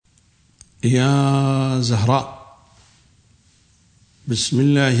يا زهراء، بسم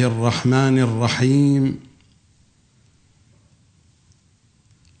الله الرحمن الرحيم.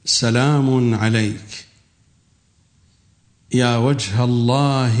 سلام عليك يا وجه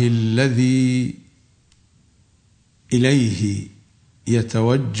الله الذي إليه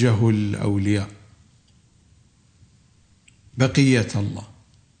يتوجه الأولياء. بقية الله،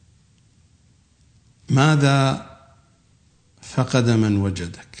 ماذا فقد من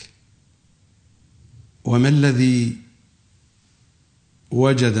وجدك؟ وما الذي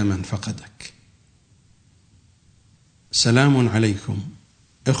وجد من فقدك؟ سلام عليكم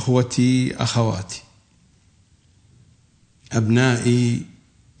إخوتي أخواتي، أبنائي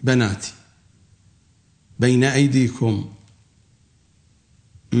بناتي. بين أيديكم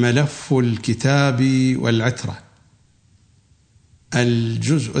ملف الكتاب والعترة،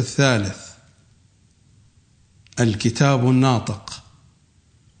 الجزء الثالث، الكتاب الناطق،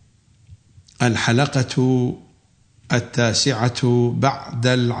 الحلقة 9 بعد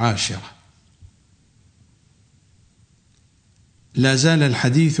 10. لا زال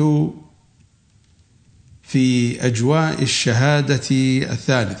الحديث في أجواء الشهادة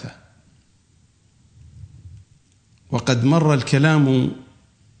الثالثة، وقد مر الكلام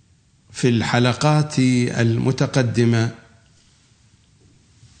في الحلقات المتقدمة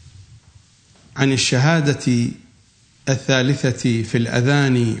عن الشهادة الثالثة في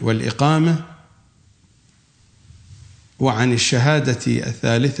الأذان والإقامة، وعن الشهادة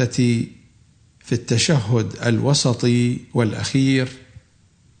الثالثة في التشهد الوسطي والأخير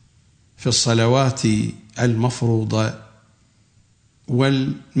في الصلوات المفروضة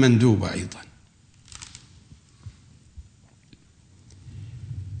والمندوبة أيضا.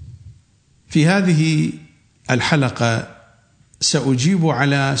 في هذه الحلقة سأجيب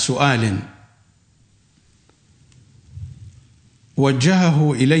على سؤال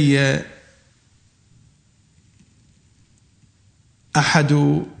وجهه إلي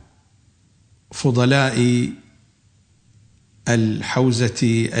أحد فضلاء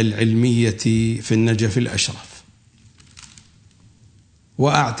الحوزة العلمية في النجف الأشرف،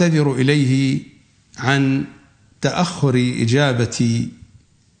 وأعتذر إليه عن تأخر إجابتي،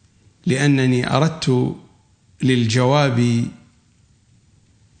 لأنني أردت للجواب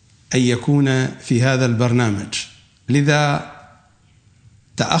أن يكون في هذا البرنامج، لذا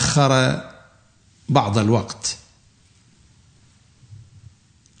تأخر بعض الوقت.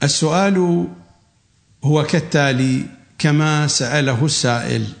 السؤال هو كالتالي كما سأله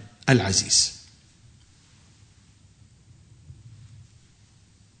السائل العزيز: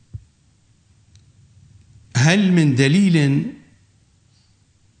 هل من دليل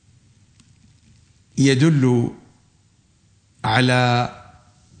يدل على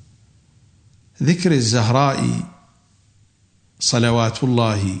ذكر الزهراء صلوات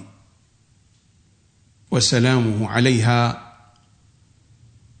الله وسلامه عليها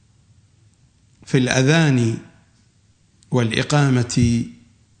في الأذان والإقامة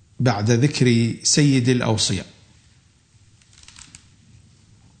بعد ذكر سيد الأوصياء؟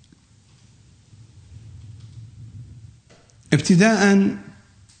 ابتداء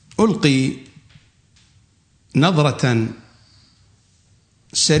ألقي نظرة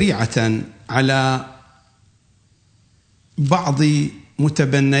سريعة على بعض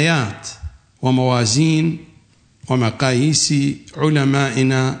متبنيات وموازين ومقاييس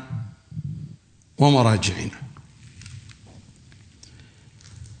علمائنا ومراجعنا.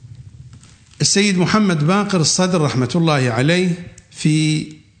 السيد محمد باقر الصدر رحمة الله عليه في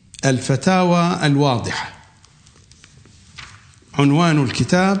الفتاوى الواضحة، عنوان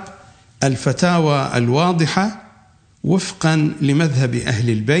الكتاب الفتاوى الواضحة وفقا لمذهب أهل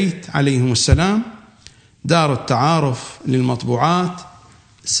البيت عليهم السلام، دار التعارف للمطبوعات،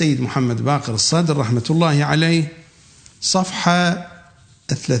 السيد محمد باقر الصدر رحمة الله عليه، صفحة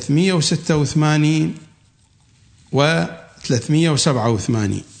 386 و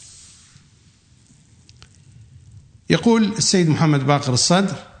 387. يقول السيد محمد باقر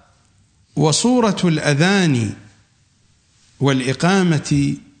الصدر: وصورة الأذان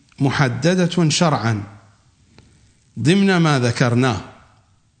والإقامة محددة شرعا ضمن ما ذكرناه،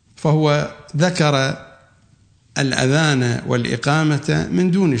 فهو ذكر الأذان والإقامة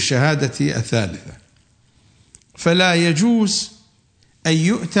من دون الشهادة الثالثة، فلا يجوز أن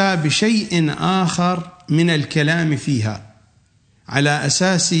يؤتى بشيء آخر من الكلام فيها على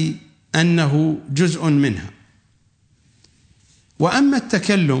أساس أنه جزء منها. وأما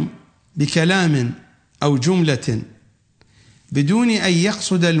التكلم بكلام أو جملة بدون أن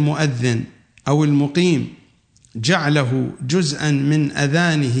يقصد المؤذن أو المقيم جعله جزءا من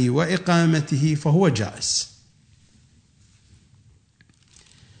أذانه وإقامته فهو جائز.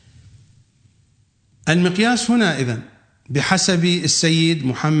 المقياس هنا إذن بحسب السيد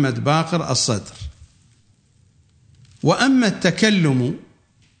محمد باقر الصدر. وأما التكلم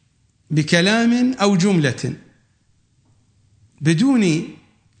بكلام أو جملة بدون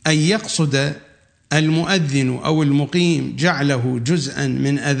أن يقصد المؤذن أو المقيم جعله جزءا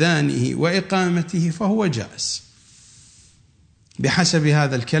من أذانه وإقامته فهو جائز. بحسب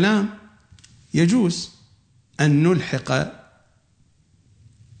هذا الكلام يجوز أن نلحق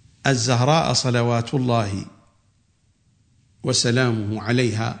الزهراء صلوات الله وسلامه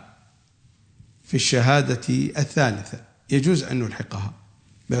عليها في الشهادة الثالثة، يجوز أن نلحقها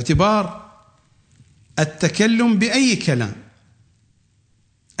باعتبار التكلم بأي كلام،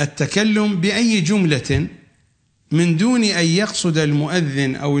 التكلم بأي جملة من دون أن يقصد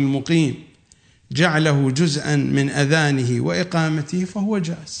المؤذن أو المقيم جعله جزءا من أذانه وإقامته فهو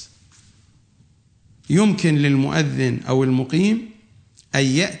جائز. يمكن للمؤذن أو المقيم أن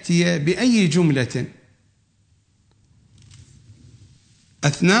يأتي بأي جملة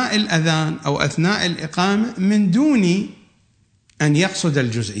أثناء الأذان أو أثناء الإقامة من دون أن يقصد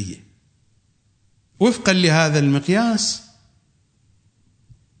الجزئية. وفقا لهذا المقياس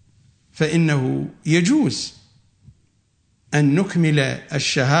فإنه يجوز أن نكمل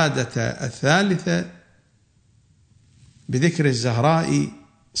الشهادة الثالثة بذكر الزهراء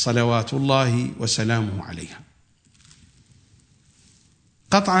صلوات الله وسلامه عليها.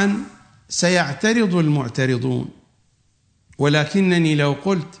 قطعا سيعترض المعترضون، ولكنني لو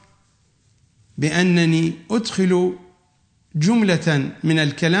قلت بأنني أدخل جملة من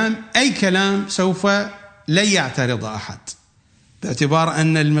الكلام أي كلام سوف لن يعترض أحد، باعتبار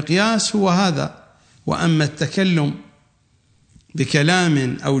أن المقياس هو هذا. وأما التكلم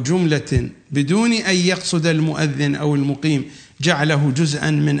بكلام أو جملة بدون أن يقصد المؤذن أو المقيم جعله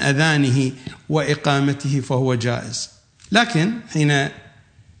جزءا من أذانه وإقامته فهو جائز. لكن حين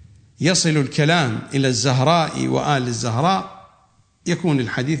يصل الكلام إلى الزهراء وآل الزهراء يكون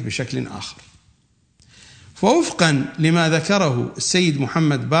الحديث بشكل آخر. فوفقا لما ذكره السيد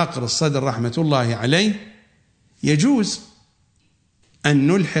محمد باقر الصدر رحمة الله عليه يجوز أن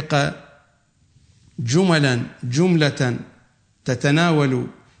نلحق جملة تتناول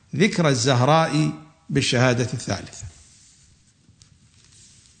ذكر الزهراء بالشهادة الثالثة.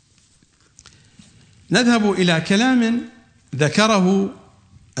 نذهب إلى كلام ذكره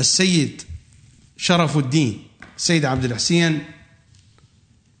السيد شرف الدين السيد عبد الحسين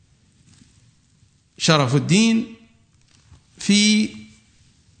شرف الدين في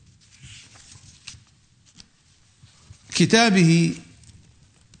كتابه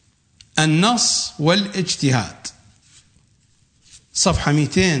النص والاجتهاد صفحة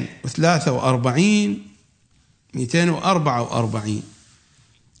 243 244.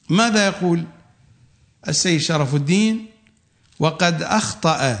 ماذا يقول السيد شرف الدين؟ وقد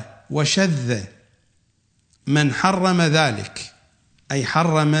أخطأ وشذ من حرم ذلك، أي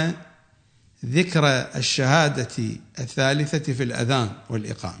حرم ذكر الشهادة الثالثة في الأذان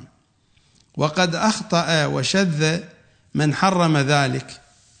والإقامة. وقد أخطأ وشذ من حرم ذلك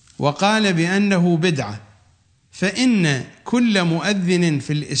وقال بأنه بدعة، فإن كل مؤذن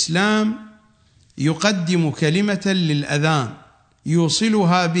في الإسلام يقدم كلمة للأذان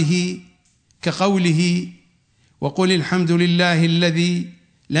يوصلها به كقوله وقل الحمد لله الذي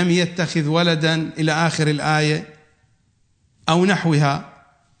لم يتخذ ولدا إلى آخر الآية أو نحوها،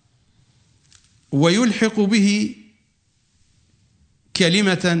 ويلحق به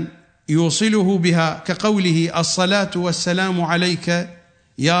كلمة يوصله بها كقوله الصلاة والسلام عليك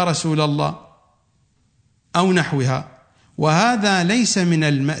يا رسول الله أو نحوها. وهذا ليس من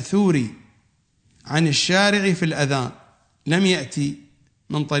المأثور عن الشارع في الأذان، لم يأتي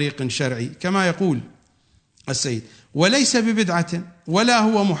من طريق شرعي كما يقول السيد، وليس ببدعة ولا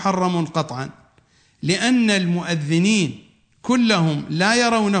هو محرم قطعا، لأن المؤذنين كلهم لا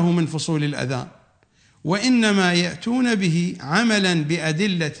يرونه من فصول الأذان، وإنما يأتون به عملا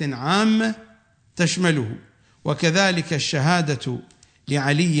بأدلة عامة تشمله. وكذلك الشهادة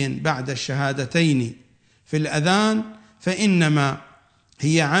لعلي بعد الشهادتين في الأذان فإنما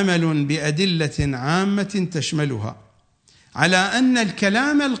هي عمل بأدلة عامة تشملها، على أن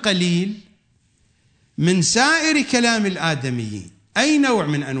الكلام القليل من سائر كلام الآدميين، أي نوع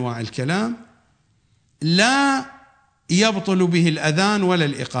من أنواع الكلام، لا يبطل به الأذان ولا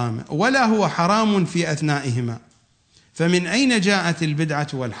الإقامة، ولا هو حرام في أثنائهما، فمن أين جاءت البدعة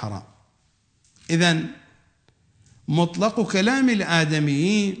والحرام؟ إذن مطلق كلام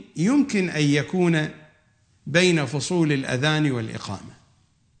الآدميين يمكن أن يكون بين فصول الأذان والإقامة.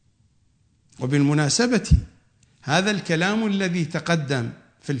 وبالمناسبة هذا الكلام الذي تقدم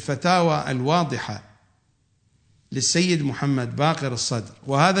في الفتاوى الواضحة للسيد محمد باقر الصدر،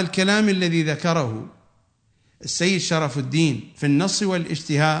 وهذا الكلام الذي ذكره السيد شرف الدين في النص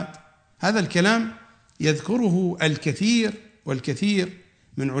والاجتهاد، هذا الكلام يذكره الكثير والكثير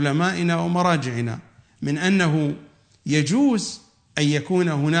من علمائنا ومراجعنا، من أنه يجوز أن يكون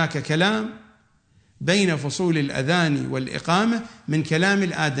هناك كلام بين فصول الأذان والإقامة من كلام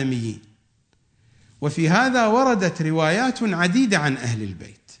الآدميين. وفي هذا وردت روايات عديدة عن أهل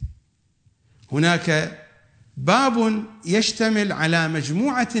البيت. هناك باب يشتمل على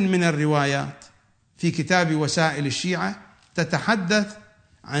مجموعة من الروايات في كتاب وسائل الشيعة تتحدث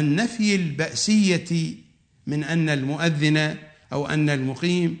عن نفي البأسية من أن المؤذن أو أن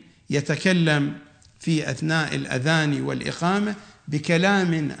المقيم يتكلم في أثناء الأذان والإقامة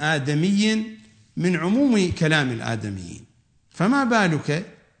بكلام آدمي من عموم كلام الآدميين، فما بالك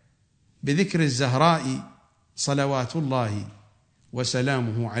بذكر الزهراء صلوات الله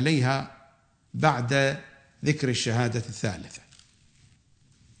وسلامه عليها بعد ذكر الشهادة الثالثة.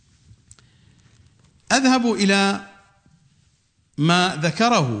 أذهب إلى ما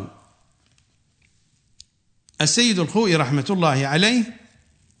ذكره السيد الخوئي رحمة الله عليه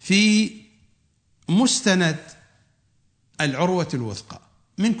في مستند العروة الوثقى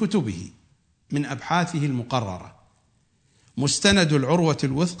من كتبه، من أبحاثه المقررة. مستند العروة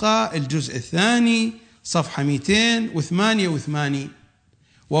الوثقى الجزء الثاني صفحة 288،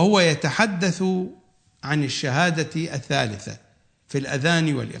 وهو يتحدث عن الشهادة الثالثة في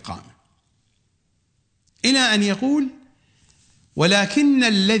الأذان والإقامة، إلى أن يقول: ولكن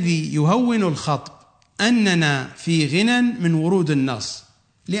الذي يهون الخطب أننا في غنى من ورود النص،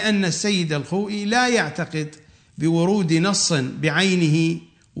 لأن السيد الخوئي لا يعتقد بورود نص بعينه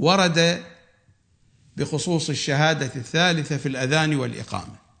ورد بخصوص الشهادة الثالثة في الأذان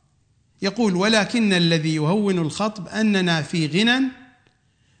والإقامة. يقول: ولكن الذي يهون الخطب أننا في غنى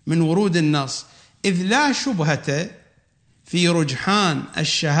من ورود النص، إذ لا شبهة في رجحان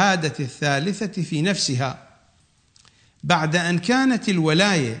الشهادة الثالثة في نفسها، بعد أن كانت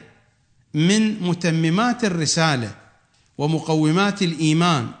الولاية من متممات الرسالة ومقومات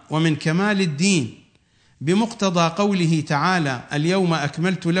الإيمان ومن كمال الدين، بمقتضى قوله تعالى: اليوم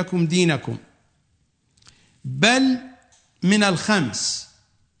أكملت لكم دينكم، بل من الخمس،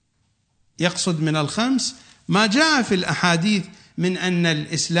 يقصد من الخمس ما جاء في الأحاديث من أن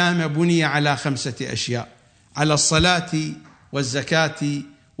الإسلام بني على 5 أشياء: على الصلاة والزكاة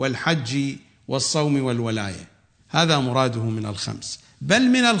والحج والصوم والولاية. هذا مراده من الخمس، بل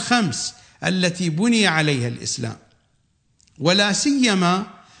من الخمس التي بني عليها الإسلام، ولا سيما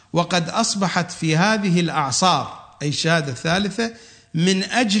وقد أصبحت في هذه الأعصار، أي الشهادة الثالثة، من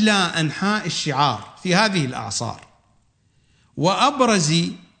أجلى أنحاء الشعار في هذه الأعصار، وأبرز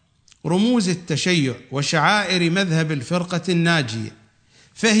رموز التشيع وشعائر مذهب الفرقة الناجية،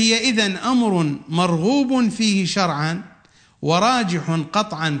 فهي إذن أمر مرغوب فيه شرعا وراجح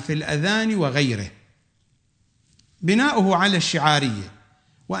قطعا في الأذان وغيره، بناؤه على الشعارية.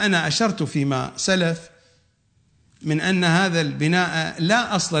 وأنا أشرت فيما سلف من أن هذا البناء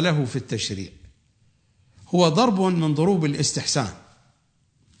لا أصل له في التشريع، هو ضرب من ضروب الاستحسان.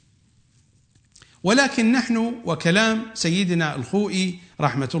 ولكن نحن وكلام سيدنا الخوئي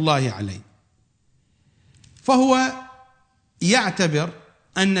رحمة الله عليه، فهو يعتبر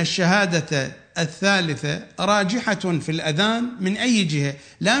أن الشهادة الثالثة راجحة في الأذان من أي جهة،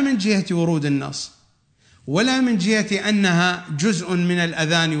 لا من جهة ورود النص، ولا من جهة أنها جزء من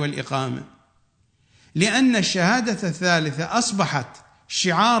الأذان والإقامة، لأن الشهادة الثالثة أصبحت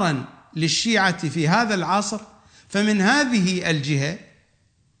شعارا للشيعة في هذا العصر، فمن هذه الجهة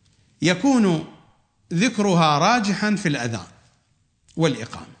يكون ذكرها راجحا في الأذان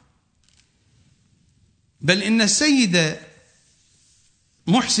والإقامة. بل إن السيد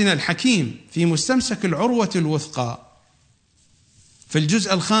محسن الحكيم في مستمسك العروة الوثقى في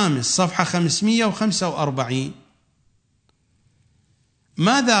الجزء 5 صفحة 545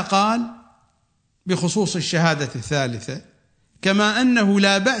 ماذا قال بخصوص الشهادة الثالثة؟ كما أنه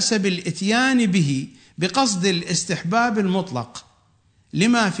لا بأس بالإتيان به بقصد الاستحباب المطلق،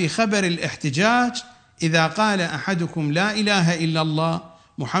 لما في خبر الاحتجاج: إذا قال أحدكم لا إله إلا الله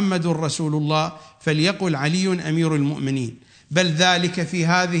محمد رسول الله فليقل علي أمير المؤمنين، بل ذلك في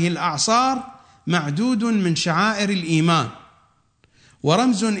هذه الأعصار معدود من شعائر الإيمان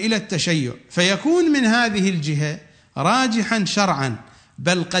ورمز إلى التشيع، فيكون من هذه الجهة راجحا شرعا،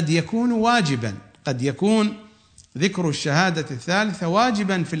 بل قد يكون واجبا، قد يكون ذكر الشهادة الثالثة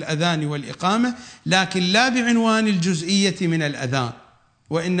واجبا في الأذان والإقامة، لكن لا بعنوان الجزئية من الأذان،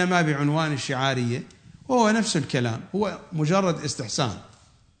 وإنما بعنوان الشعارية، وهو نفس الكلام، هو مجرد استحسان.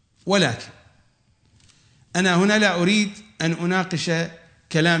 ولكن أنا هنا لا أريد أن أناقش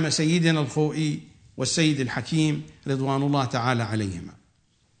كلام سيدنا الخوئي والسيد الحكيم رضوان الله تعالى عليهما.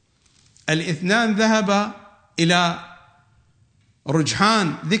 الاثنان ذهبا إلى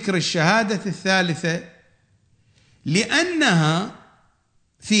رجحان ذكر الشهادة الثالثة لأنها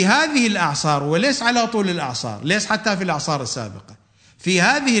في هذه الأعصار، وليس على طول الأعصار، ليس حتى في الأعصار السابقة، في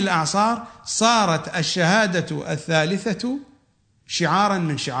هذه الأعصار صارت الشهادة الثالثة شعارا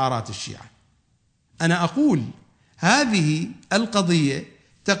من شعارات الشيعة. أنا أقول هذه القضية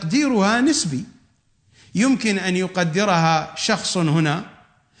تقديرها نسبي، يمكن أن يقدرها شخص هنا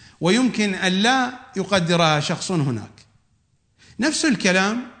ويمكن أن لا يقدرها شخص هناك. نفس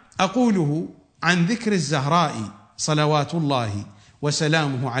الكلام أقوله عن ذكر الزهراء صلوات الله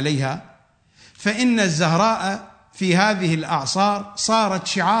وسلامه عليها، فإن الزهراء في هذه الأعصار صارت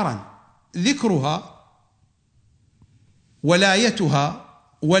شعارا، ذكرها ولايتها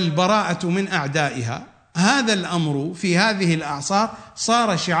والبراءة من أعدائها، هذا الأمر في هذه الأعصار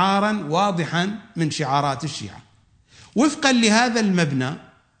صار شعارا واضحا من شعارات الشيعة. وفقا لهذا المبنى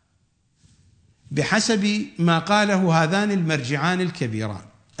بحسب ما قاله هذان المرجعان الكبيران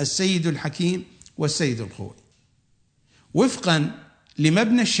السيد الحكيم والسيد الخوئي، وفقا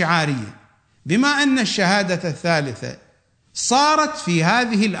لمبنى الشعارية، بما أن الشهادة الثالثة صارت في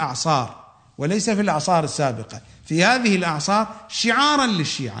هذه الأعصار وليس في الأعصار السابقة، في هذه الأعصار شعارا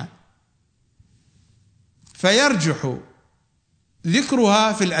للشيعة، فيرجح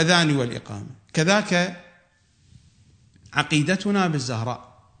ذكرها في الأذان والإقامة. كذاك عقيدتنا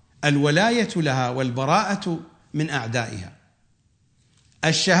بالزهراء، الولاية لها والبراءة من أعدائها.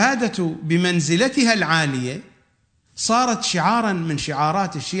 الشهادة بمنزلتها العالية صارت شعارا من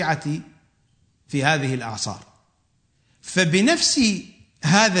شعارات الشيعة في هذه الأعصار. فبنفس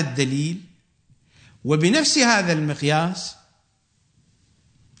هذا الدليل وبنفس هذا المقياس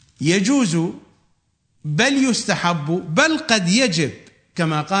يجوز بل يستحب بل قد يجب،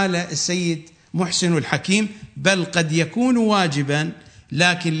 كما قال السيد محسن الحكيم، بل قد يكون واجبا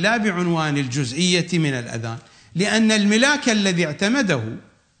لكن لا بعنوان الجزئية من الأذان، لأن الملاك الذي اعتمده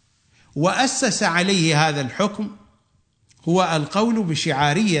وأسس عليه هذا الحكم هو القول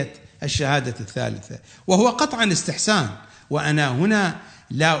بشعارية الشهادة الثالثة، وهو قطعا استحسان. وأنا هنا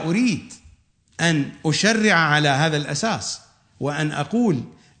لا أريد أن أشرع على هذا الأساس وأن أقول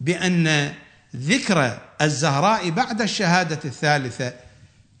بأن ذكر الزهراء بعد الشهادة الثالثة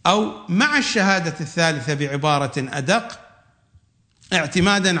أو مع الشهادة الثالثة بعبارة أدق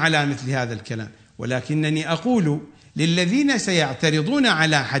اعتمادا على مثل هذا الكلام، ولكنني أقول للذين سيعترضون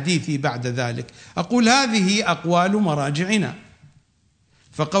على حديثي بعد ذلك، أقول هذه أقوال مراجعنا.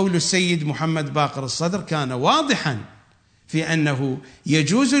 فقول السيد محمد باقر الصدر كان واضحا في أنه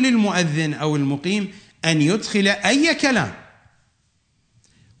يجوز للمؤذن أو المقيم أن يدخل أي كلام،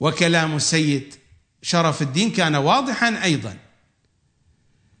 وكلام السيد شرف الدين كان واضحا أيضا،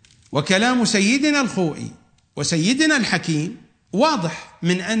 وكلام سيدنا الخوئي وسيدنا الحكيم واضح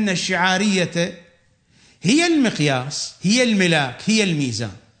من أن الشعارية هي المقياس، هي الملاك، هي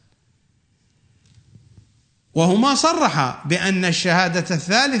الميزان. وهما صرحا بأن الشهادة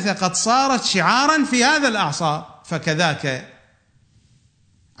الثالثة قد صارت شعارا في هذا الأعصار، فكذاك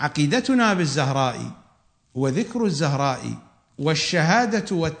عقيدتنا بالزهراء وذكر الزهراء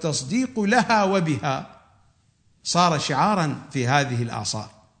والشهادة والتصديق لها وبها صار شعارا في هذه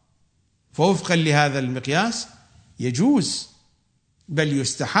الأعصار. فوفقا لهذا المقياس يجوز بل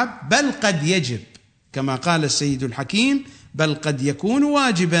يستحب بل قد يجب، كما قال السيد الحكيم، بل قد يكون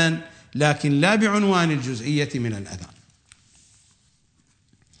واجبا لكن لا بعنوان الجزئية من الأذان.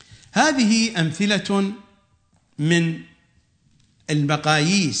 هذه أمثلة من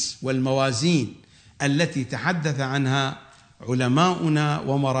المقاييس والموازين التي تحدث عنها علماؤنا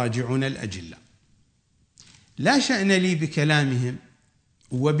ومراجعنا الأجلة. لا شأن لي بكلامهم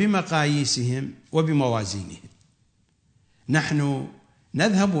وبمقاييسهم وبموازينهم، نحن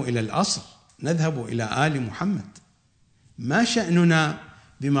نذهب إلى الأصل، نذهب إلى آل محمد. ما شأننا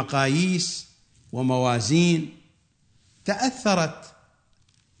بمقاييس وموازين تأثرت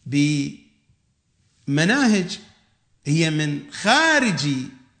بمناهج هي من خارج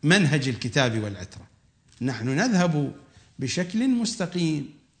منهج الكتاب والعترة؟ نحن نذهب بشكل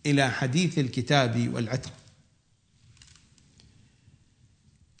مستقيم إلى حديث الكتاب والعترة.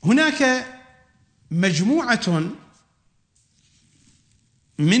 هناك مجموعة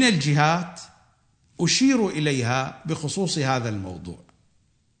من الجهات أشير إليها بخصوص هذا الموضوع،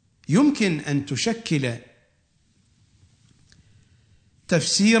 يمكن أن تشكل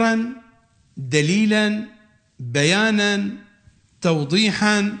تفسيرا، دليلا، بيانا،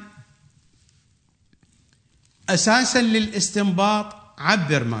 توضيحا، أساسا للاستنباط.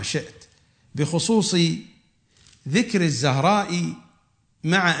 عبر ما شئت بخصوص ذكر الزهراء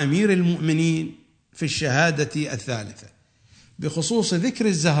مع أمير المؤمنين في الشهادة الثالثة، بخصوص ذكر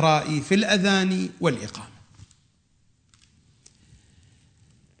الزهراء في الأذان والإقامة.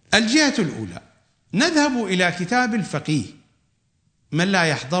 الجهة الأولى، نذهب إلى كتاب الفقيه، من لا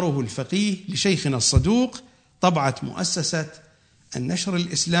يحضره الفقيه لشيخنا الصدوق، طبعة مؤسسة النشر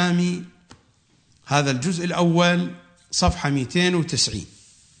الإسلامي، هذا الجزء الأول صفحة 290.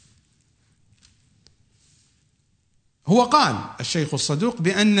 هو قال الشيخ الصدوق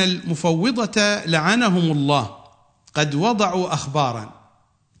بأن المفوضة لعنهم الله قد وضعوا أخبارا،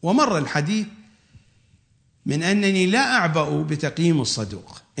 ومر الحديث من أنني لا أعبأ بتقييم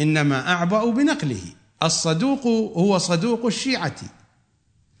الصدوق، إنما أعبأ بنقله. الصدوق هو صدوق الشيعة،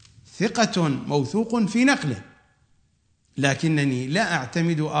 ثقة موثوق في نقله، لكنني لا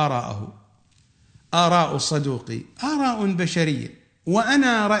أعتمد آراءه. آراء الصدوق آراء بشرية،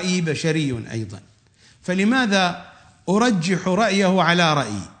 وأنا رأيي بشري أيضا، فلماذا أرجح رأيه على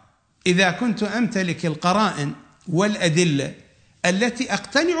رأيي إذا كنت أمتلك القرائن والأدلة التي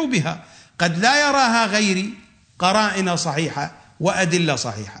أقتنع بها؟ قد لا يراها غيري قرائن صحيحة وأدلة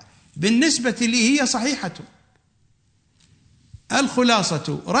صحيحة، بالنسبة لي هي صحيحة.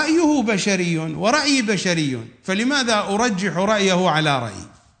 الخلاصة رأيه بشري ورأيي بشري، فلماذا أرجح رأيه على رأيي؟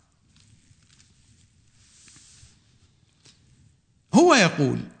 هو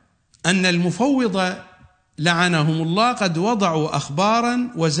يقول أن المفوضة لعنهم الله قد وضعوا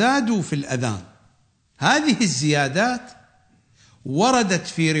أخبارا وزادوا في الأذان. هذه الزيادات وردت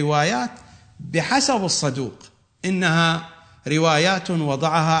في روايات بحسب الصدوق، إنها روايات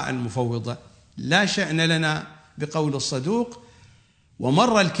وضعها المفوضة، لا شأن لنا بقول الصدوق.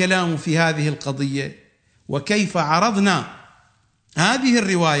 ومر الكلام في هذه القضية وكيف عرضنا هذه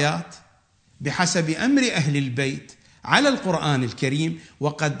الروايات بحسب أمر أهل البيت على القرآن الكريم،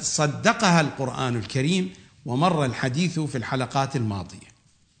 وقد صدقها القرآن الكريم، ومر الحديث في الحلقات الماضية.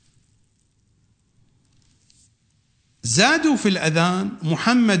 زادوا في الأذان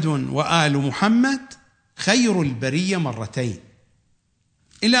محمد وآل محمد خير البرية مرتين،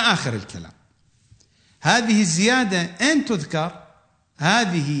 إلى آخر الكلام. هذه الزيادة أين تذكر؟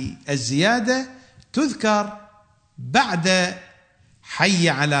 هذه الزيادة تذكر بعد حي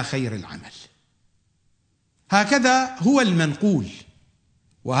على خير العمل. هكذا هو المنقول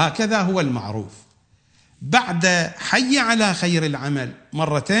وهكذا هو المعروف. بعد حي على خير العمل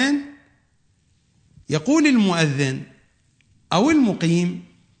مرتين يقول المؤذن أو المقيم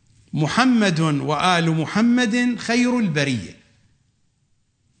محمد وآل محمد خير البرية.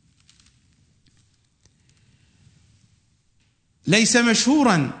 ليس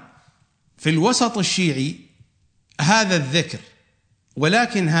مشهورا في الوسط الشيعي هذا الذكر،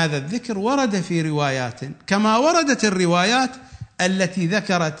 ولكن هذا الذكر ورد في روايات، كما وردت الروايات التي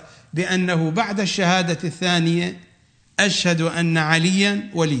ذكرت بأنه بعد الشهادة الثانية أشهد أن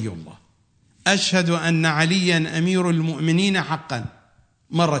عليا ولي الله، أشهد أن عليا أمير المؤمنين حقا،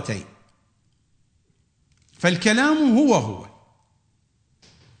 مرتين. فالكلام هو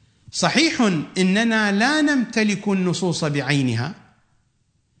صحيح إننا لا نمتلك النصوص بعينها،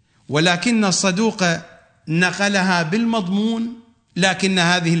 ولكن الصدوق نقلها بالمضمون، لكن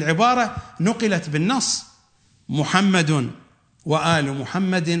هذه العبارة نقلت بالنص: محمد وآل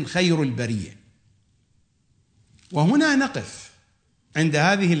محمد خير البرية. وهنا نقف عند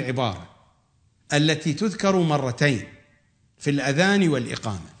هذه العبارة التي تذكر مرتين في الأذان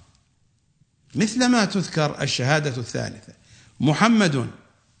والإقامة، مثلما تذكر الشهادة الثالثة: محمد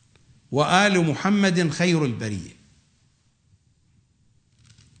وآل محمد خير البرية.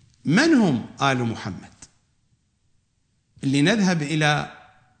 من هم آل محمد؟ اللي نذهب إلى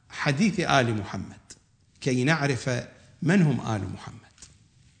حديث آل محمد كي نعرف من هم آل محمد.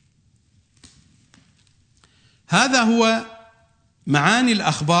 هذا هو معاني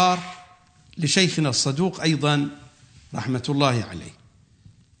الأخبار لشيخنا الصدوق أيضا رحمة الله عليه،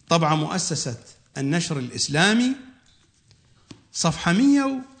 طبعا مؤسسة النشر الإسلامي، صفحة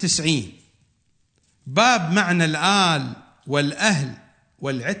 190، باب معنى الآل والأهل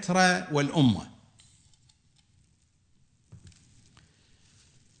والعترة والأمة.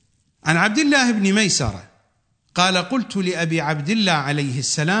 عن عبد الله بن ميسرة قال: قلت لأبي عبد الله عليه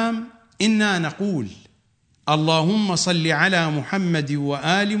السلام: إنا نقول اللهم صل على محمد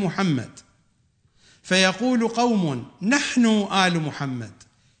وآل محمد، فيقول قوم: نحن آل محمد،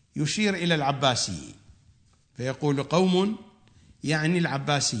 يشير إلى العباسيين، فيقول قوم يعني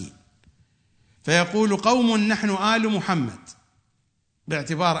العباسيين، فيقول قوم: نحن آل محمد،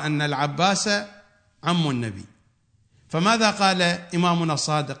 باعتبار أن العباس عم النبي. فماذا قال إمامنا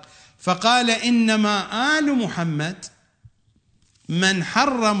الصادق؟ فقال: إنما آل محمد من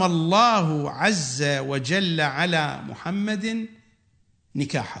حرم الله عز وجل على محمد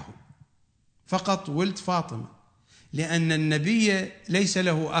نكاحه، فقط ولد فاطمة، لأن النبي ليس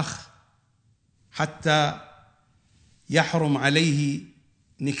له أخ حتى يحرم عليه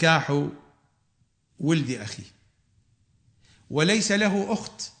نكاح ولد أخيه، وليس له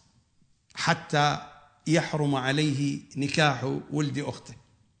أخت حتى يحرم عليه نكاح ولد أخته،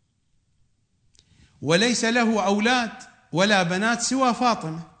 وليس له أولاد ولا بنات سوى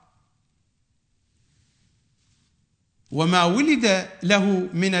فاطمة، وما ولد له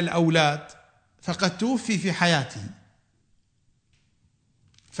من الأولاد فقد توفي في حياته،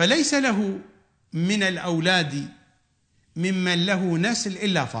 فليس له من الأولاد ممن له نسل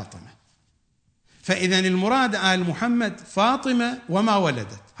إلا فاطمة. فإذا المراد آل محمد فاطمة وما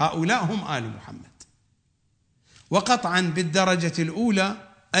ولدت، هؤلاء هم آل محمد، وقطعا بالدرجة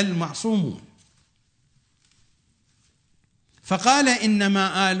الأولى المعصومون. فقال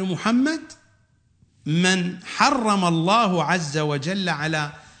إنما آل محمد من حرم الله عز وجل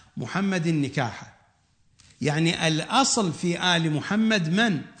على محمد نكاحه، يعني الأصل في آل محمد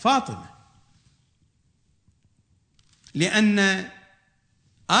من؟ فاطمة، لأن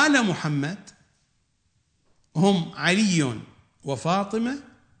آل محمد هم علي وفاطمة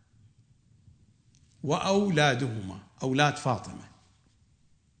وأولادهما، أولاد فاطمة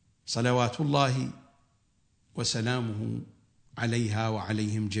صلوات الله وسلامه عليها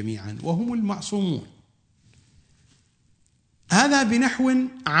وعليهم جميعا، وهم المعصومون. هذا بنحو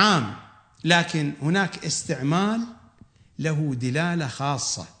عام، لكن هناك استعمال له دلالة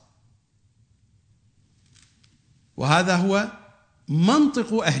خاصة، وهذا هو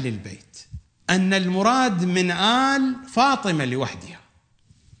منطق أهل البيت، أن المراد من آل فاطمة لوحدها.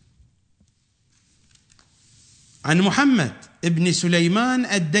 عن محمد ابن سليمان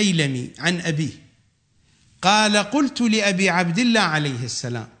الديلمي عن أبيه قال: قلت لأبي عبد الله عليه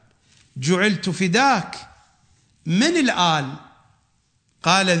السلام: جعلت فداك، من الآل؟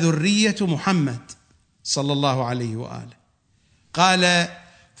 قال: ذرية محمد صلى الله عليه وآله. قال: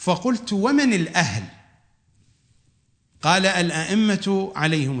 فقلت: ومن الأهل؟ قال: الأئمة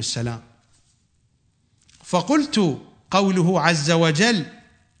عليهم السلام. فقلت: قوله عز وجل: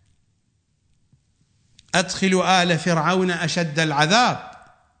 أدخل آل فرعون أشد العذاب.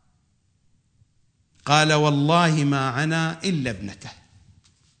 قال: والله ما عنا إلا ابنته.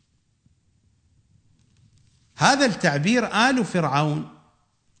 هذا التعبير آل فرعون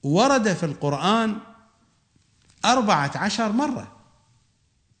ورد في القرآن 14 مرة،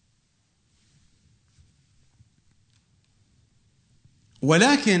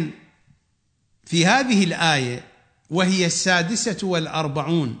 ولكن في هذه الآية وهي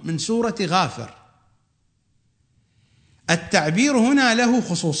 46 من سورة غافر التعبير هنا له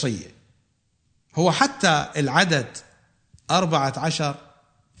خصوصية، هو حتى العدد 14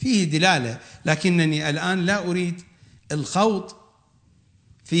 فيه دلالة، لكنني الآن لا أريد الخوض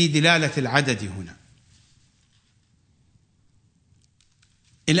في دلالة العدد هنا.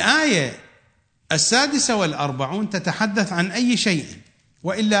 الآية 46 تتحدث عن أي شيء،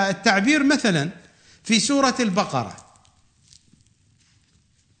 وإلا التعبير مثلا في سورة البقرة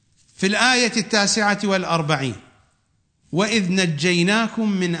في الآية 49: وإذ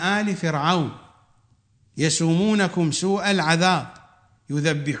نجيناكم من آل فرعون يسومونكم سوء العذاب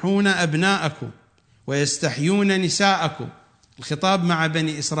يذبحون أبناءكم ويستحيون نساءكم. الخطاب مع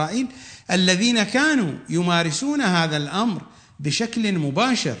بني إسرائيل الذين كانوا يمارسون هذا الأمر بشكل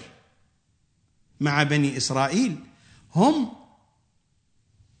مباشر مع بني إسرائيل، هم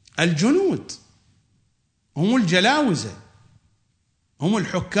الجنود، هم الجلاوزة، هم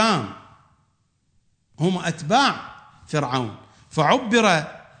الحكام، هم أتباع فرعون، فعبر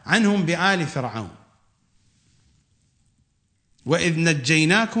عنهم بآل فرعون. وإذ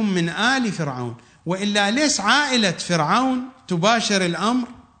نجيناكم من آل فرعون، وإلا ليس عائلة فرعون تباشر الأمر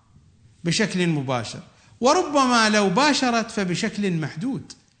بشكل مباشر، وربما لو باشرت فبشكل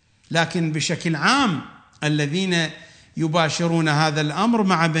محدود، لكن بشكل عام الذين يباشرون هذا الأمر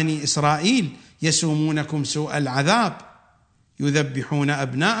مع بني إسرائيل يسومونكم سوء العذاب يذبحون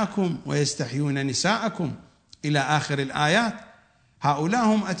أبناءكم ويستحيون نساءكم إلى آخر الآيات، هؤلاء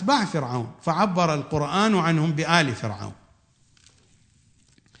هم أتباع فرعون، فعبر القرآن عنهم بآل فرعون.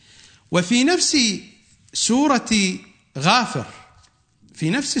 وفي نفس سورة غافر، في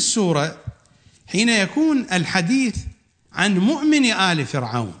نفس السورة، حين يكون الحديث عن مؤمن آل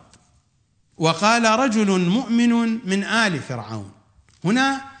فرعون، وقال: رجل مؤمن من آل فرعون،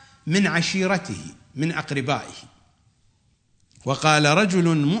 هنا من عشيرته من أقربائه، وقال: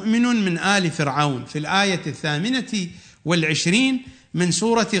 رجل مؤمن من آل فرعون في الآية 28 من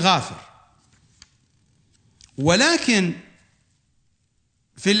سورة غافر. ولكن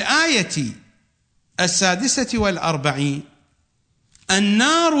في الآية 46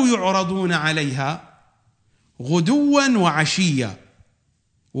 النار يعرضون عليها غدوا وعشيا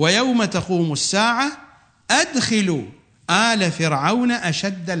ويوم تقوم الساعة أدخلوا آل فرعون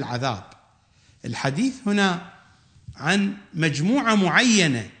أشد العذاب. الحديث هنا عن مجموعة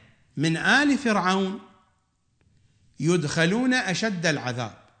معينة من آل فرعون يدخلون أشد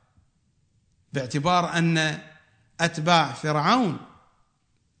العذاب، باعتبار أن أتباع فرعون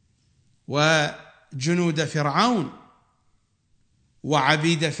وجنود فرعون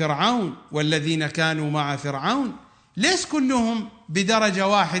وعبيد فرعون والذين كانوا مع فرعون ليس كلهم بدرجة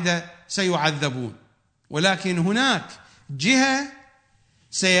واحدة سيعذبون، ولكن هناك جهة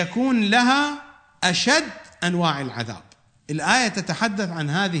سيكون لها أشد أنواع العذاب. الآية تتحدث عن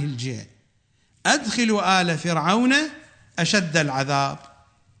هذه الجهة: أدخلوا آل فرعون أشد العذاب.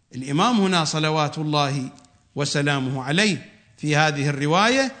 الإمام هنا صلوات الله وسلامه عليه في هذه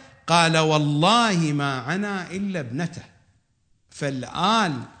الرواية قال: والله ما عنا إلا ابنته.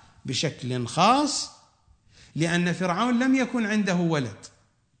 فالآل بشكل خاص، لأن فرعون لم يكن عنده ولد،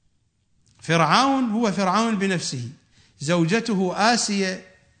 فرعون هو فرعون بنفسه، زوجته آسية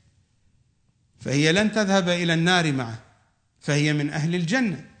فهي لن تذهب إلى النار معه، فهي من أهل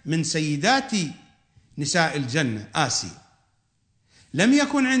الجنة، من سيدات نساء الجنة آسيا، لم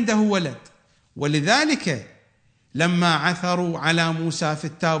يكن عنده ولد، ولذلك لما عثروا على موسى في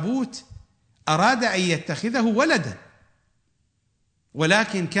التابوت أراد أن يتخذه ولدا،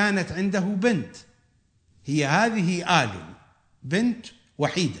 ولكن كانت عنده بنت، هي هذه آل، بنت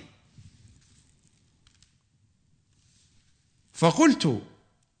وحيدة. فقلت،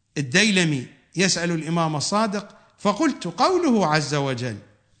 الديلمي يسأل الإمام الصادق، فقلت: قوله عز وجل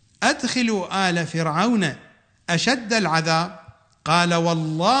أدخلوا آل فرعون أشد العذاب، قال: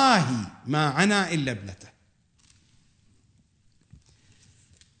 والله ما عنا إلا ابنته.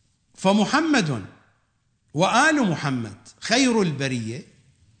 فمحمد وآل محمد خير البرية.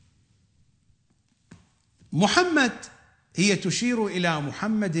 محمد هي تشير إلى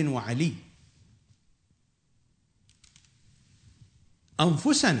محمد وعلي،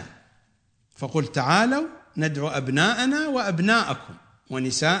 أنفسنا، فقل تعالوا ندعو أبناءنا وأبناءكم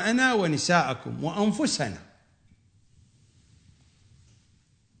ونساءنا ونساءكم وأنفسنا.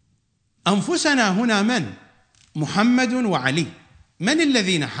 أنفسنا هنا من؟ محمد وعلي. من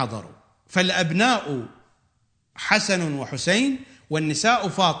الذين حضروا؟ فالأبناء حسن وحسين، والنساء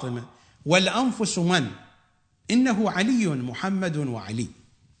فاطمة، والأنفس من؟ إنه علي، محمد وعلي.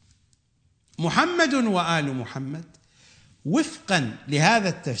 محمد وآل محمد وفقا لهذا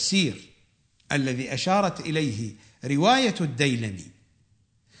التفسير الذي أشارت إليه رواية الديلمي،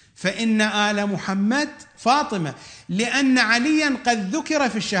 فإن آل محمد فاطمة، لأن عليا قد ذكر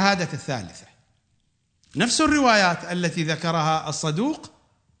في الشهادة الثالثة، نفس الروايات التي ذكرها الصدوق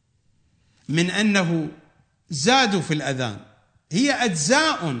من أنه زادوا في الأذان، هي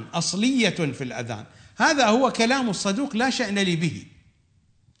أجزاء أصلية في الأذان، هذا هو كلام الصدوق لا شأن لي به.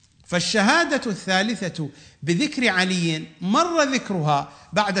 فالشهادة الثالثة بذكر علي مر ذكرها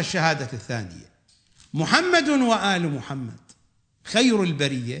بعد الشهادة الثانية. محمد وآل محمد خير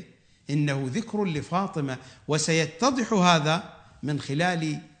البرية، إنه ذكر لفاطمة، وسيتضح هذا من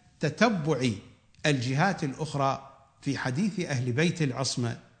خلال تتبع الجهات الأخرى في حديث أهل بيت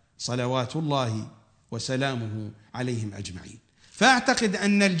العصمة صلوات الله وسلامه عليهم أجمعين. فأعتقد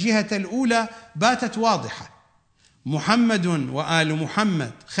أن الجهة الأولى باتت واضحة: محمد وآل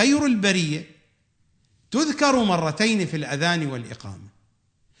محمد خير البرية تذكر مرتين في الأذان والإقامة،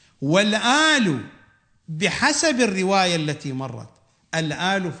 والآل بحسب الرواية التي مرت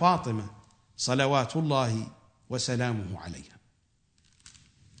الآل فاطمة صلوات الله وسلامه عليها.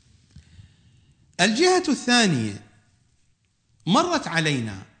 الجهة الثانية مرت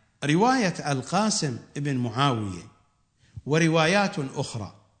علينا رواية القاسم بن معاوية وروايات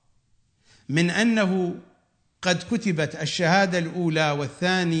أخرى من أنه قد كتبت الشهادة الأولى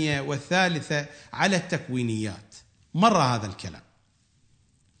والثانية والثالثة على التكوينيات، مر هذا الكلام.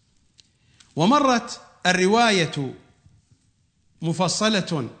 ومرت الرواية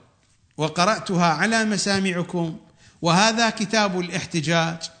مفصلة وقرأتها على مسامعكم، وهذا كتاب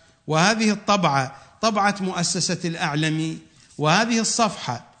الاحتجاج، وهذه الطبعة طبعة مؤسسة الأعلمي، وهذه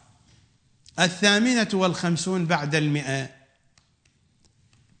الصفحة 58 بعد 100،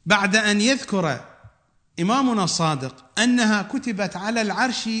 بعد أن يذكر إمامنا الصادق أنها كتبت على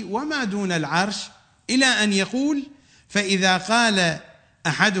العرش وما دون العرش، إلى أن يقول: فإذا قال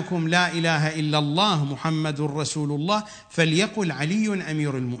أحدكم لا إله إلا الله محمد رسول الله فليقل علي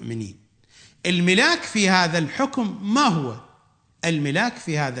أمير المؤمنين. الملاك في هذا الحكم ما هو؟ الملاك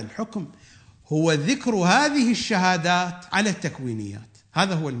في هذا الحكم هو ذكر هذه الشهادات على التكوينيات،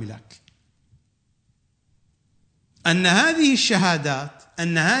 هذا هو الملاك، أن هذه الشهادات،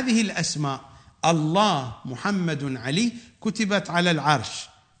 أن هذه الأسماء الله محمد علي كتبت على العرش،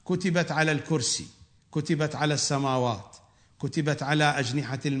 كتبت على الكرسي، كتبت على السماوات، كتبت على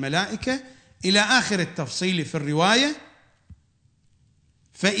أجنحة الملائكة إلى آخر التفصيل في الرواية.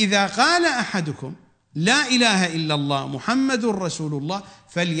 فإذا قال أحدكم لا إله إلا الله محمد رسول الله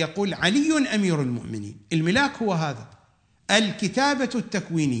فليقل علي أمير المؤمنين. الملاك هو هذا، الكتابة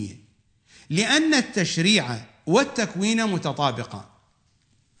التكوينية، لأن التشريع والتكوين متطابقان.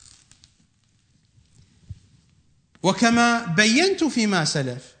 وكما بينت فيما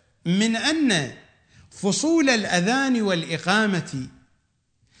سلف من أن فصول الأذان والإقامة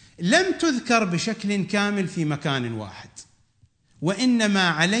لم تذكر بشكل كامل في مكان واحد، وإنما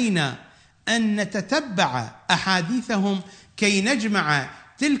علينا أن نتتبع أحاديثهم كي نجمع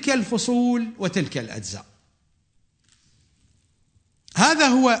تلك الفصول وتلك الأجزاء. هذا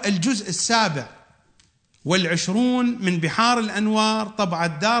هو الجزء 27 من بحار الأنوار، طبعة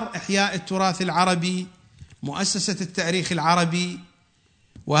دار إحياء التراث العربي، مؤسسة التاريخ العربي،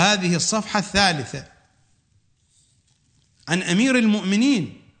 وهذه الصفحة 3 عن أمير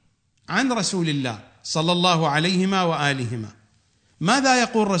المؤمنين عن رسول الله صلى الله عليهما وآلهما. ماذا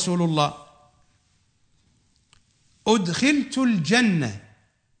يقول رسول الله؟ أدخلت الجنة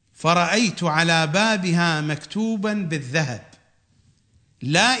فرأيت على بابها مكتوبا بالذهب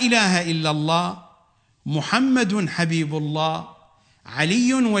لا إله إلا الله محمد حبيب الله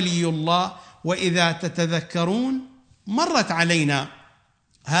علي ولي الله. وإذا تتذكرون مرت علينا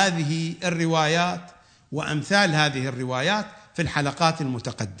هذه الروايات وأمثال هذه الروايات في الحلقات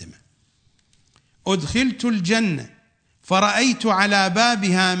المتقدمة. أدخلت الجنة فرأيت على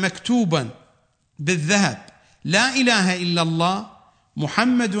بابها مكتوبا بالذهب لا إله إلا الله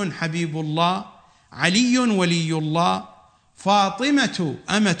محمد حبيب الله علي ولي الله فاطمة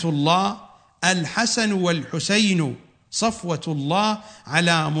أمة الله الحسن والحسين صفوة الله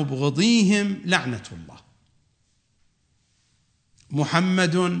على مبغضيهم لعنة الله.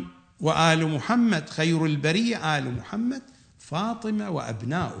 محمد وآل محمد خير البرية آل محمد، فاطمة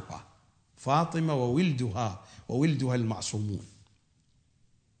وأبناؤها، فاطمة وولدها المعصومون.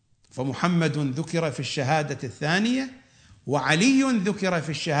 فمحمد ذكر في الشهادة الثانية، وعلي ذكر في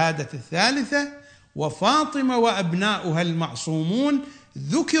الشهادة الثالثة، وفاطمة وأبناؤها المعصومون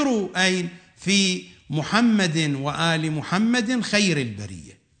ذكروا أين؟ في محمد وآل محمد خير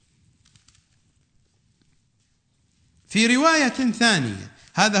البرية. في رواية ثانية،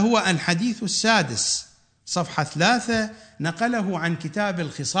 هذا هو الحديث 6 صفحة 3، نقله عن كتاب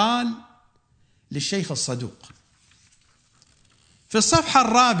الخصال للشيخ الصدوق. في الصفحة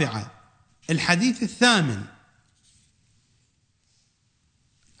 4 الحديث 8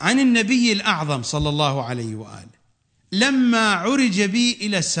 عن النبي الأعظم صلى الله عليه وآله: لما عرج بي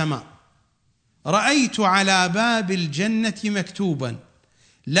إلى السماء رأيت على باب الجنة مكتوبا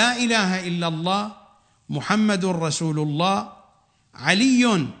لا إله إلا الله محمد رسول الله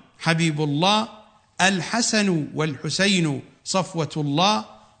علي حبيب الله الحسن والحسين صفوة الله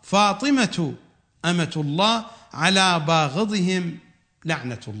فاطمة أمة الله على باغضهم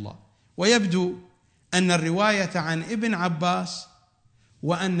لعنة الله. ويبدو أن الرواية عن ابن عباس،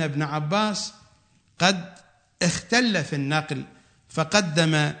 وأن ابن عباس قد اختل في النقل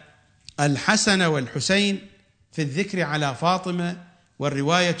فقدم الحسن والحسين في الذكر على فاطمة،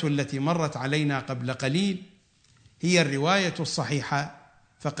 والرواية التي مرت علينا قبل قليل هي الرواية الصحيحة،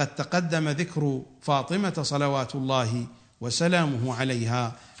 فقد تقدم ذكر فاطمة صلوات الله وسلامه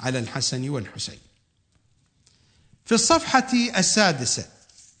عليها على الحسن والحسين. في الصفحة 6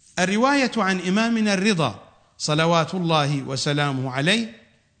 الرواية عن إمامنا الرضا صلوات الله وسلامه عليه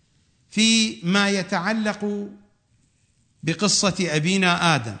فيما يتعلق بقصة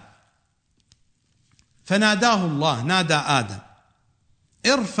أبينا آدم. فناداه الله، نادى آدم: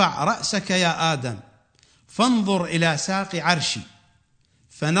 ارفع رأسك يا آدم فانظر إلى ساق عرشي.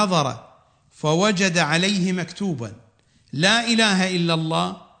 فنظر فوجد عليه مكتوبا لا إله إلا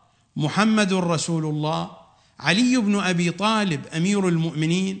الله محمد رسول الله علي بن أبي طالب أمير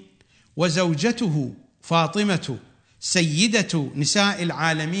المؤمنين وزوجته فاطمة سيدة نساء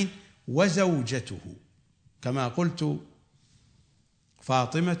العالمين. وزوجته كما قلت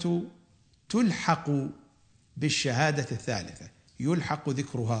فاطمة تلحق بالشهادة الثالثة، يلحق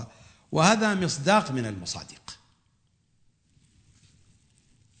ذكرها، وهذا مصداق من المصادق.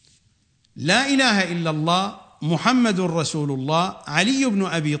 لا إله إلا الله محمد رسول الله علي بن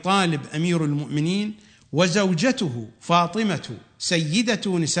أبي طالب أمير المؤمنين وزوجته فاطمة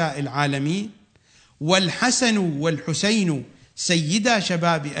سيدة نساء العالمين والحسن والحسين سيدا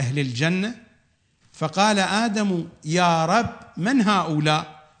شباب أهل الجنة. فقال آدم: يا رب من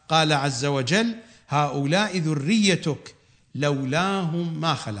هؤلاء؟ قال عز وجل: هؤلاء ذريتك لولاهم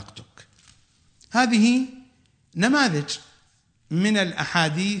ما خلقتك. هذه نماذج من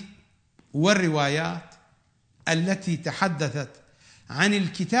الأحاديث والروايات التي تحدثت عن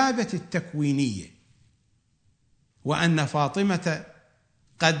الكتابة التكوينية، وأن فاطمة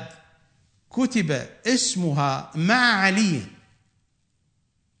قد كتب اسمها مع علي،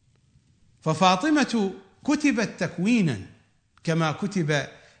 ففاطمة كتبت تكوينا كما كتب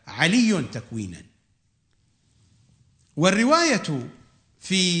علي تكوينا. والرواية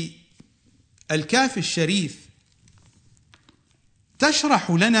في الكافي الشريف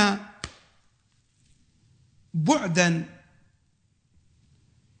تشرح لنا بعدا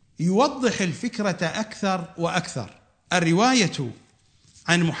يوضح الفكرة أكثر وأكثر. الرواية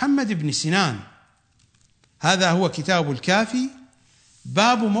عن محمد بن سنان، هذا هو كتاب الكافي،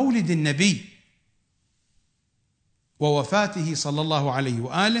 باب مولد النبي ووفاته صلى الله عليه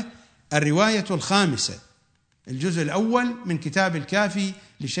وآله، الرواية الخامسة، الجزء الأول من كتاب الكافي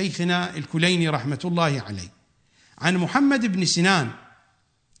لشيخنا الكليني رحمة الله عليه. عن محمد بن سنان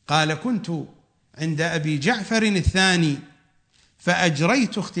قال: كنت عند أبي جعفر الثاني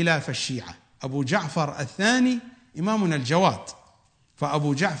فأجريت اختلاف الشيعة. أبو جعفر الثاني إمامنا الجواد،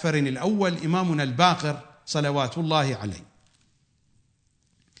 فأبو جعفر الأول إمامنا الباقر صلوات الله عليه.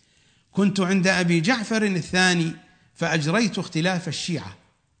 كنت عند أبي جعفر الثاني فأجريت اختلاف الشيعة،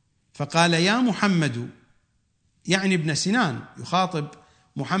 فقال: يا محمد، يعني ابن سنان، يخاطب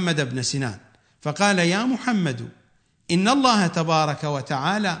محمد بن سنان، فقال: يا محمد، إن الله تبارك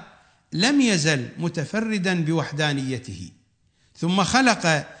وتعالى لم يزل متفردا بوحدانيته، ثم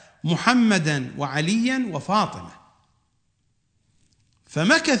خلق محمدا وعليا وفاطمة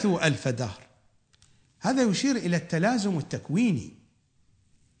فمكثوا 1000 دهر. هذا يشير إلى التلازم التكويني.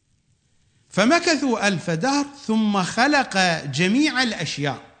 فمكثوا 1000 دهر ثم خلق جميع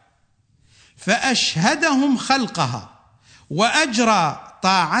الأشياء فأشهدهم خلقها وأجرى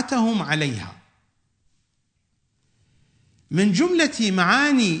طاعتهم عليها. من جملة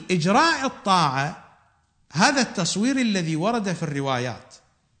معاني إجراء الطاعة هذا التصوير الذي ورد في الروايات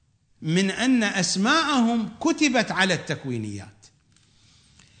من أن أسماءهم كتبت على التكوينيات،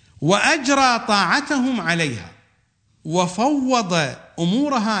 وأجرى طاعتهم عليها، وفوض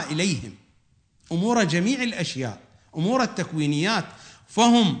أمورها إليهم، أمور جميع الأشياء، أمور التكوينيات،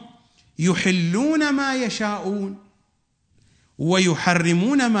 فهم يحلون ما يشاءون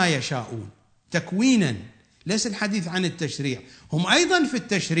ويحرمون ما يشاءون تكوينا، ليس الحديث عن التشريع. هم أيضا في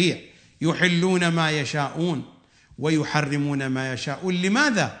التشريع يحلون ما يشاءون ويحرمون ما يشاءون.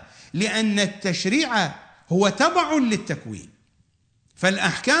 لماذا؟ لأن التشريع هو تبع للتكوين،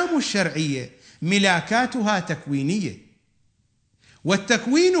 فالأحكام الشرعية ملاكاتها تكوينية،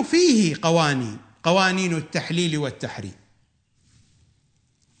 والتكوين فيه قوانين التحليل والتحريم،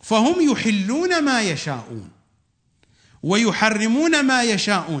 فهم يحلون ما يشاءون ويحرمون ما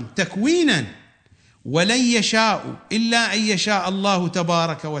يشاءون تكوينا، ولن يشاءوا إلا أن يشاء الله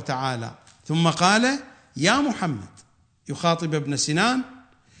تبارك وتعالى. ثم قال: يا محمد، يخاطب ابن سنان: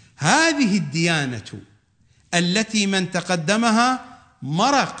 هذه الديانة التي من تقدمها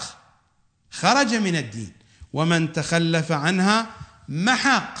مرق، خرج من الدين، ومن تخلف عنها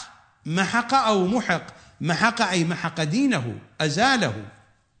محق أو محق أي محق دينه، أزاله،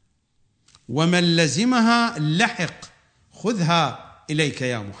 ومن لزمها لحق، خذها إليك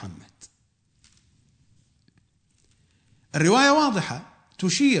يا محمد. الرواية واضحة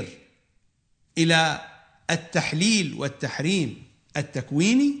تشير إلى التحليل والتحريم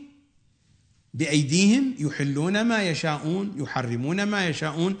التكويني بأيديهم، يحلون ما يشاءون يحرمون ما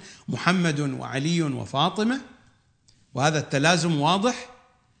يشاءون، محمد وعلي وفاطمة، وهذا التلازم واضح.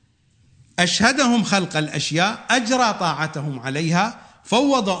 أشهدهم خلق الأشياء، أجرى طاعتهم عليها،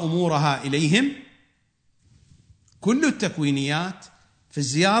 فوض أمورها إليهم. كل التكوينيات في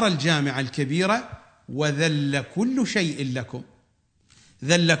الزيارة الجامعة الكبيرة: وذل كل شيء لكم،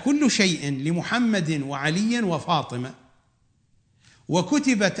 ذل كل شيء لمحمد وعلي وفاطمة،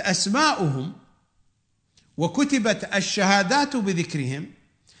 وكتبت أسماؤهم وكتبت الشهادات بذكرهم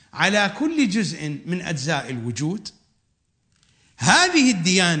على كل جزء من أجزاء الوجود. هذه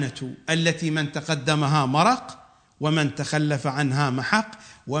الديانة التي من تقدمها مرق، ومن تخلف عنها محق،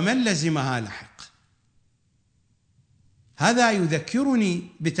 ومن لزمها لحق. هذا يذكرني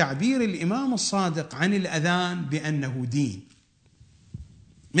بتعبير الإمام الصادق عن الأذان بأنه دين،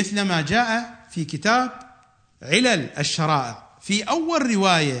 مثل ما جاء في كتاب علل الشرائع في أول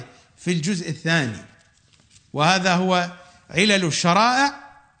رواية في الجزء الثاني، وهذا هو علل الشرائع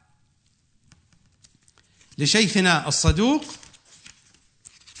لشيخنا الصدوق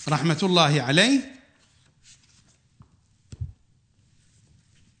رحمة الله عليه.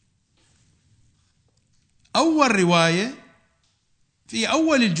 أول رواية في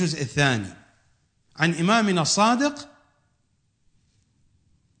أول الجزء الثاني عن إمامنا الصادق: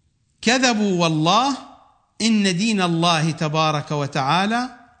 كذبوا والله إن دين الله تبارك وتعالى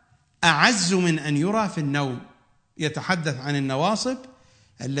أعز من أن يرى في النوم. يتحدث عن النواصب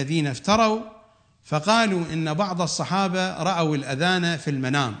الذين افتروا فقالوا إن بعض الصحابة رأوا الأذان في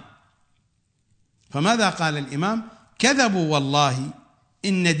المنام، فماذا قال الإمام؟ كذبوا والله،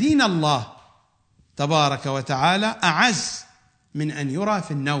 إن دين الله تبارك وتعالى أعز من أن يرى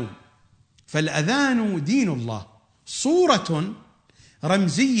في النوم. فالأذان دين الله، صورة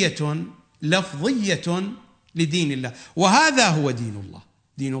رمزية لفظية لدين الله، وهذا هو دين الله.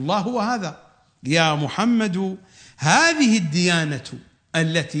 دين الله هو هذا: يا محمد هذه الديانة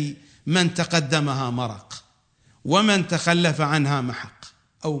التي من تقدمها مرق، ومن تخلف عنها محق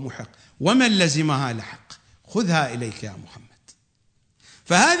أو محق، ومن لزمها لحق، خذها إليك يا محمد.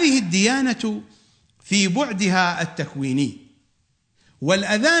 فهذه الديانة في بعدها التكويني،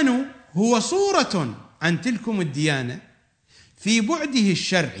 والأذان هو صورة عن تلكم الديانة في بعده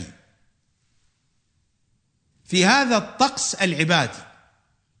الشرعي، في هذا الطقس العبادي،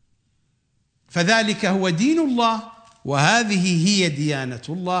 فذلك هو دين الله، وهذه هي ديانة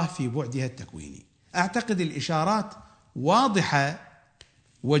الله في بعدها التكويني. أعتقد الإشارات واضحة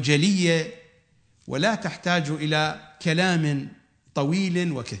وجلية ولا تحتاج إلى كلام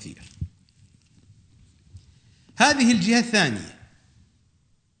طويل وكثير. هذه الجهة الثانية،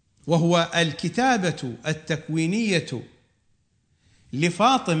 وهو الكتابة التكوينية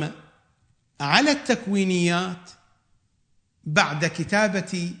لفاطمة على التكوينيات بعد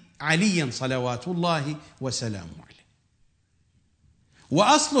كتابة علي صلوات الله وسلامه عليه.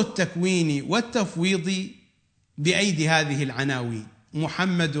 وأصل التكوين والتفويض بأيدي هذه العناوين: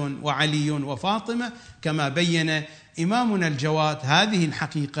 محمد وعلي وفاطمة، كما بين إمامنا الجواد هذه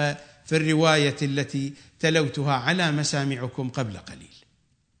الحقيقة في الرواية التي تلوتها على مسامعكم قبل قليل.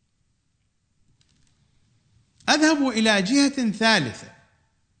 أذهب إلى جهة ثالثة.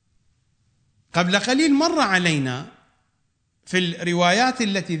 قبل قليل مر علينا في الروايات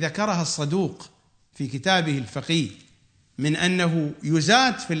التي ذكرها الصدوق في كتابه الفقيه من أنه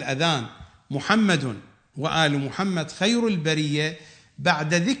يزاد في الأذان محمد وآل محمد خير البرية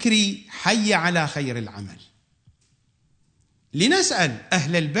بعد ذكر حي على خير العمل. لنسأل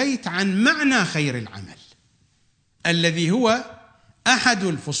أهل البيت عن معنى خير العمل الذي هو أحد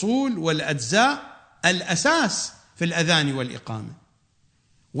الفصول والأجزاء الأساس في الأذان والإقامة،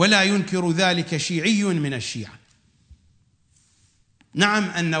 ولا ينكر ذلك شيعي من الشيعة.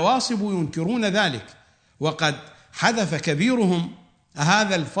 نعم، النواصب ينكرون ذلك، وقد حذف كبيرهم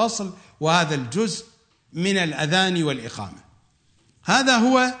هذا الفصل وهذا الجزء من الأذان والإقامة. هذا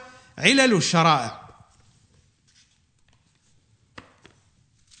هو علل الشرائع.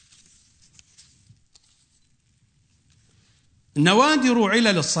 نوادر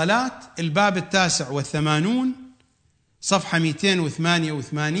علل الصلاة، الباب 89 صفحة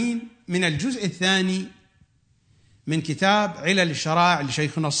 288 من الجزء الثاني من كتاب علل الشرائع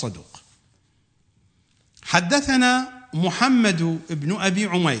لشيخنا الصدوق. حدثنا محمد بن أبي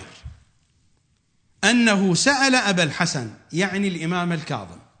عمير أنه سأل أبا الحسن، يعني الإمام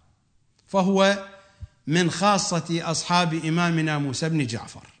الكاظم، فهو من خاصة أصحاب إمامنا موسى بن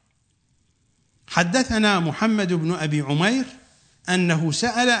جعفر. حدثنا محمد بن أبي عمير أنه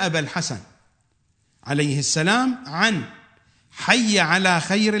سأل أبا الحسن عليه السلام عن حي على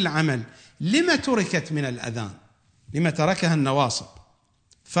خير العمل لما تركت من الأذان، لما تركها النواصب،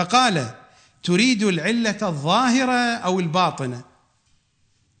 فقال: تريد العلة الظاهرة أو الباطنة؟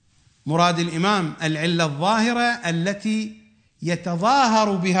 مراد الإمام العلة الظاهرة التي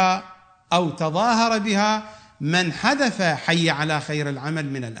يتظاهر بها أو تظاهر بها من حذف حي على خير العمل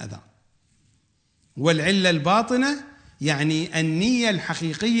من الأذان، والعلة الباطنة يعني النية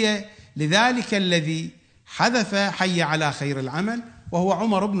الحقيقية لذلك الذي حذف حي على خير العمل، وهو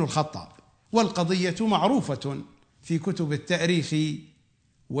عمر بن الخطاب. والقضية معروفة في كتب التاريخ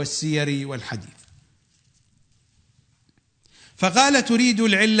والسير والحديث. فقال: تريد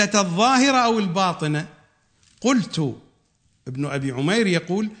العلة الظاهرة أو الباطنة؟ قلت، ابن أبي عمير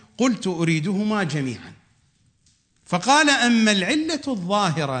يقول: قلت أريدهما جميعا. فقال: أما العلة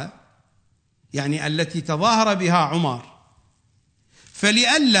الظاهرة يعني التي تظاهر بها عمر،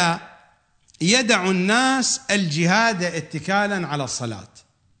 فلئلا يدع الناس الجهاد اتكالا على الصلاة.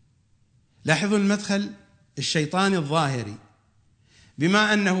 لاحظوا المدخل الشيطاني الظاهري،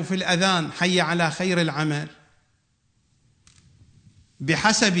 بما أنه في الأذان حي على خير العمل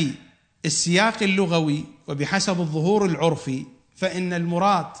بحسب السياق اللغوي وبحسب الظهور العرفي، فإن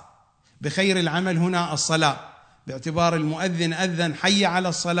المراد بخير العمل هنا الصلاة، باعتبار المؤذن أذن حي على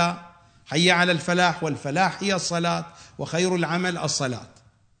الصلاة، حي على الفلاح، والفلاح هي الصلاة، وخير العمل الصلاة.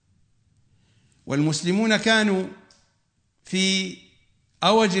 والمسلمون كانوا في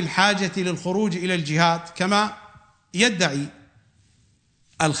أوج الحاجة للخروج إلى الجهاد كما يدعي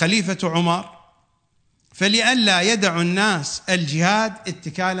الخليفة عمر، فلئلا يدع الناس الجهاد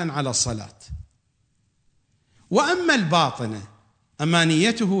اتكالا على الصلاة. وأما الباطنة، أما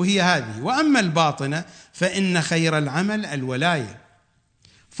نيته هي هذه، وأما الباطنة فإن خير العمل الولاية،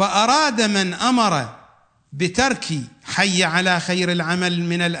 فأراد من أمر بترك حي على خير العمل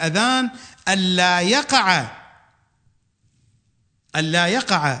من الأذان ألا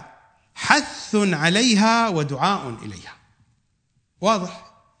يقع حث عليها ودعاء إليها.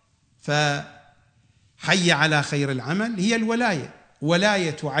 واضح؟ فحي على خير العمل هي الولاية،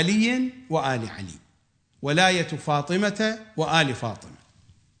 ولاية علي وآل علي، ولاية فاطمة وآل فاطمة.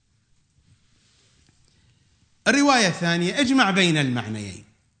 الرواية الثانية اجمع بين المعنيين،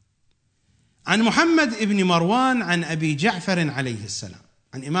 عن محمد بن مروان عن أبي جعفر عليه السلام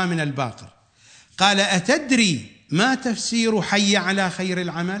عن إمامنا الباقر قال: أتدري ما تفسير حي على خير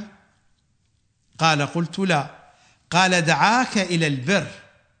العمل؟ قال: قلت لا. قال: دعاك إلى البر،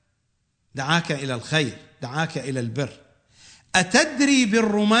 دعاك إلى الخير، دعاك إلى البر. أتدري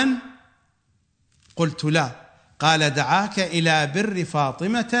بر من؟ قلت لا. قال: دعاك إلى بر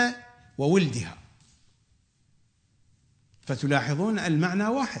فاطمة وولدها. فتلاحظون المعنى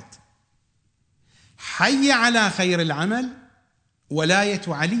واحد، حي على خير العمل ولاية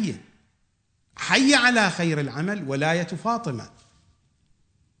علي، حي على خير العمل ولاية فاطمة.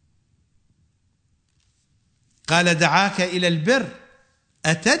 قال: دعاك إلى البر.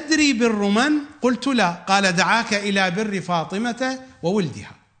 أتدري بر من؟ قلت لا. قال: دعاك إلى بر فاطمة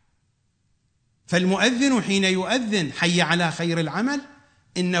وولدها. فالمؤذن حين يؤذن حي على خير العمل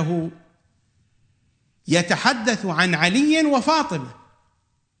إنه يتحدث عن علي وفاطمة،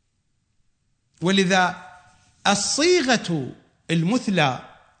 ولذا الصيغة المثلى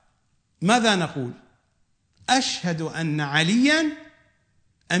ماذا نقول؟ أشهد أن عليا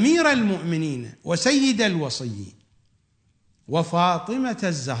أمير المؤمنين وسيد الوصيين، وفاطمة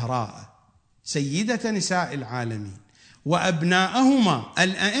الزهراء سيدة نساء العالمين، وأبناءهما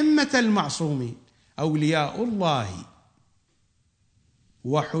الأئمة المعصومين أولياء الله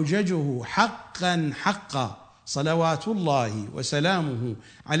وحججه حقا حقا، صلوات الله وسلامه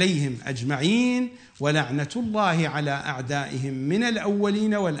عليهم أجمعين، ولعنة الله على أعدائهم من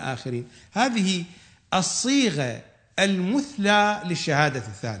الأولين والآخرين. هذه الصيغة المثلى للشهادة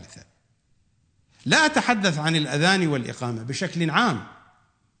الثالثة. لا أتحدث عن الأذان والإقامة بشكل عام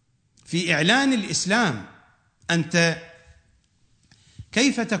في إعلان الإسلام. أنت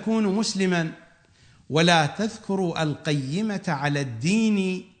كيف تكون مسلما ولا تذكر القيمة على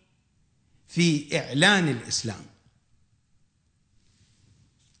الدين في إعلان الإسلام؟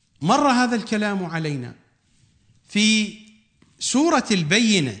 مر هذا الكلام علينا في سورة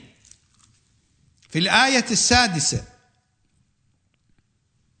البينة في الآية 6: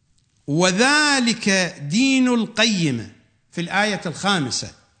 وذلك دين القيمة. في الآية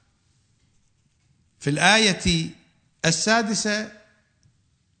 5 في الآية 6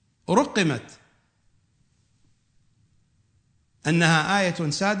 رقمت أنها آية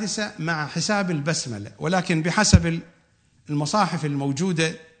 6 مع حساب البسملة، ولكن بحسب المصاحف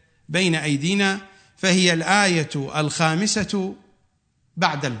الموجودة بين أيدينا فهي الآية 5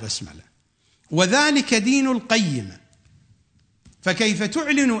 بعد البسملة. وذلك دين القيمة. فكيف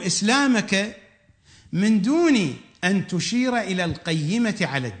تعلن إسلامك من دون أن تشير إلى القيمة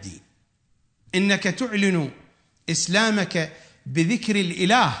على الدين؟ إنك تعلن إسلامك بذكر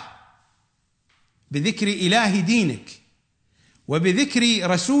الإله، بذكر إله دينك، وبذكر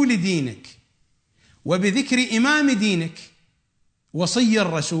رسول دينك، وبذكر إمام دينك وصي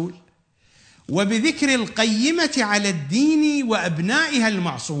الرسول، وبذكر القيمة على الدين وأبنائها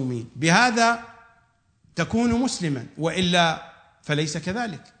المعصومين. بهذا تكون مسلما، وإلا فليس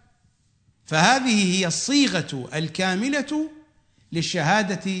كذلك. فهذه هي الصيغة الكاملة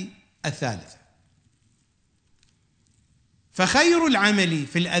للشهادة الثالثة. فخير العمل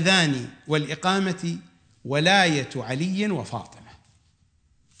في الأذان والإقامة ولاية علي وفاطمة.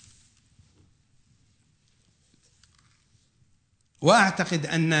 وأعتقد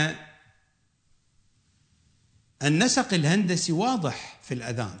أن النسق الهندسي واضح في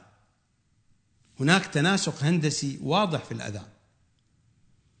الأذان، هناك تناسق هندسي واضح في الأذان.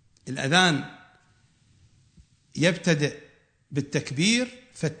 الأذان يبتدئ بالتكبير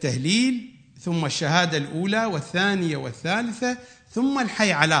فالتهليل، ثم الشهادة الأولى والثانية والثالثة، ثم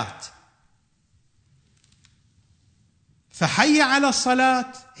الحيعلات. فحي على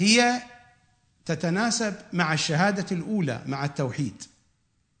الصلاة هي تتناسب مع الشهادة الأولى مع التوحيد،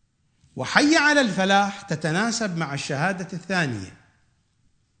 وحي على الفلاح تتناسب مع الشهادة الثانية،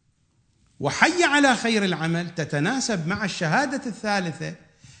 وحي على خير العمل تتناسب مع الشهادة الثالثة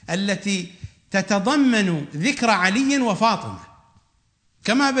التي تتضمن ذكر علي وفاطمة،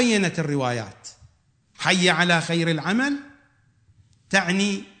 كما بينت الروايات. حي على خير العمل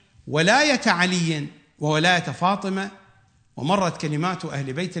تعني ولاية علي وولاية فاطمة، ومرت كلمات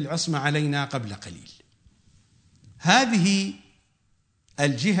أهل بيت العصمة علينا قبل قليل. هذه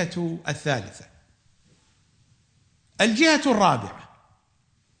الجهة الثالثة. الجهة الرابعة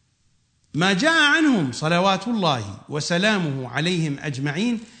ما جاء عنهم صلوات الله وسلامه عليهم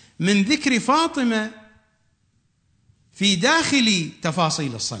أجمعين من ذكر فاطمة في داخل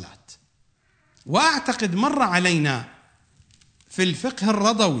تفاصيل الصلاة. وأعتقد مر علينا في الفقه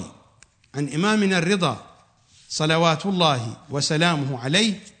الرضوي عن إمامنا الرضا صلوات الله وسلامه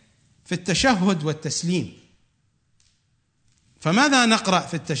عليه في التشهد والتسليم. فماذا نقرأ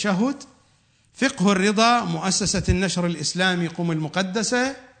في التشهد؟ فقه الرضا، مؤسسة النشر الإسلامي قم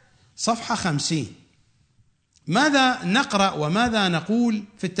المقدسة، صفحة 50. ماذا نقرأ وماذا نقول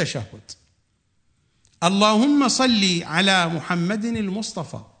في التشهد؟ اللهم صل على محمد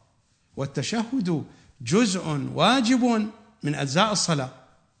المصطفى. والتشهد جزء واجب من أجزاء الصلاة.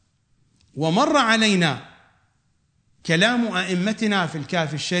 ومر علينا كلام أئمتنا في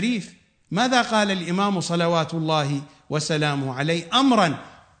الكافي الشريف. ماذا قال الإمام صلوات الله وسلامه عليه؟ أمرا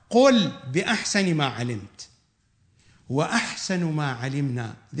قل بأحسن ما علمت، وأحسن ما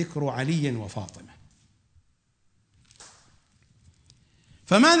علمنا ذكر علي وفاطمة.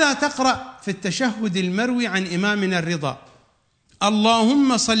 فماذا تقرأ في التشهد المروي عن إمامنا الرضا؟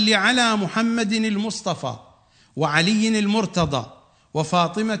 اللهم صل على محمد المصطفى وعلي المرتضى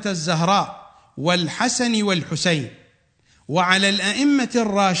وفاطمة الزهراء والحسن والحسين وعلى الأئمة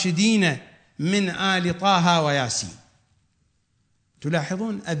الراشدين من آل طه وياسين.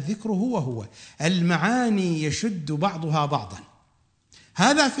 تلاحظون الذكر هو المعاني يشد بعضها بعضا.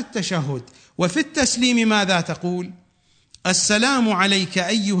 هذا في التشهد. وفي التسليم ماذا تقول؟ السلام عليك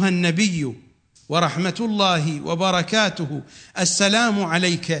أيها النبي ورحمة الله وبركاته، السلام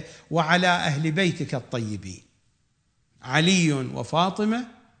عليك وعلى أهل بيتك الطيبين، علي وفاطمة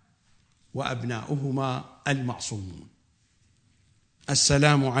وأبناؤهما المعصومون،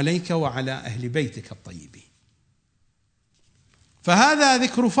 السلام عليك وعلى أهل بيتك الطيبين. فهذا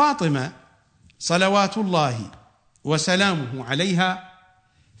ذكر فاطمة صلوات الله وسلامه عليها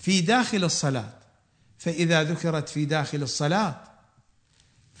في داخل الصلاة. فإذا ذكرت في داخل الصلاة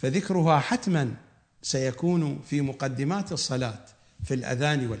فذكرها حتما سيكون في مقدمات الصلاة في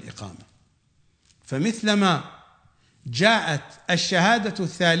الأذان والإقامة. فمثلما جاءت الشهادة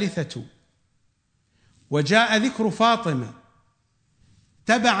الثالثة وجاء ذكر فاطمة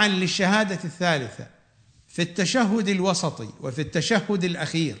تبعا للشهادة الثالثة في التشهد الوسطي وفي التشهد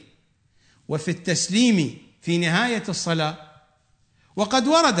الأخير وفي التسليم في نهاية الصلاة، وقد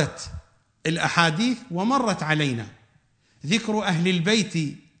وردت الأحاديث ومرت علينا ذكر أهل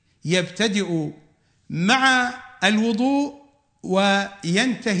البيت يبتدئ مع الوضوء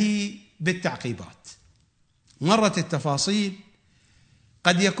وينتهي بالتعقيبات. مرت التفاصيل.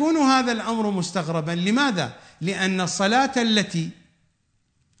 قد يكون هذا الأمر مستغربا. لماذا؟ لأن الصلاة التي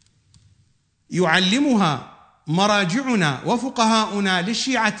يعلمها مراجعنا وفقهاؤنا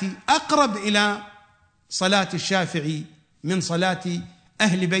للشيعة أقرب إلى صلاة الشافعي من صلاة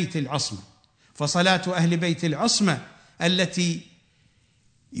أهل بيت العصمة. فصلاة أهل بيت العصمة التي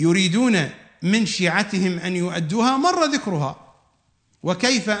يريدون من شيعتهم أن يؤدوها مر ذكرها،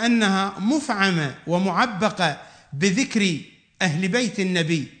 وكيف أنها مفعمة ومعبقة بذكر أهل بيت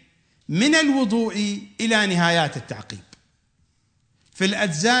النبي من الوضوء إلى نهايات التعقيب في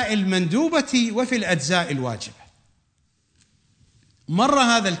الأجزاء المندوبة وفي الأجزاء الواجبة. مر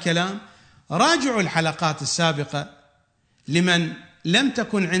هذا الكلام. راجعوا الحلقات السابقة لمن لم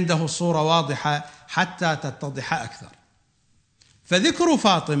تكن عنده الصورة واضحة حتى تتضح أكثر. فذكر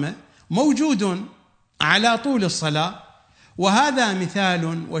فاطمة موجود على طول الصلاة، وهذا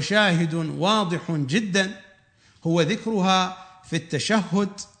مثال وشاهد واضح جدا هو ذكرها في التشهد،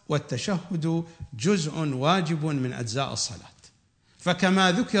 والتشهد جزء واجب من أجزاء الصلاة.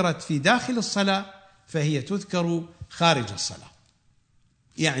 فكما ذكرت في داخل الصلاة فهي تذكر خارج الصلاة،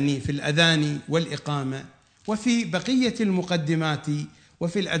 يعني في الأذان والإقامة وفي بقية المقدمات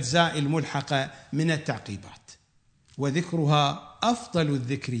وفي الأجزاء الملحقة من التعقيبات. وذكرها أفضل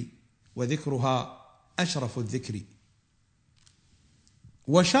الذكر وذكرها أشرف الذكر،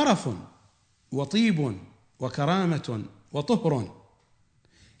 وشرف وطيب وكرامة وطهر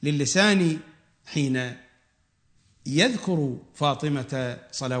للسان حين يذكر فاطمة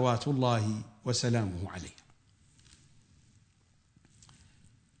صلوات الله وسلامه عليها.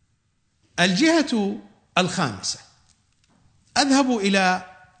 الجهة الخامسة، أذهب إلى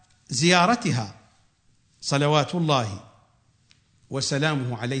زيارتها صلوات الله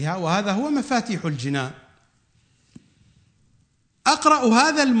وسلامه عليها، وهذا هو مفاتيح الجنان. أقرأ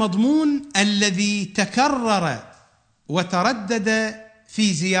هذا المضمون الذي تكرر وتردد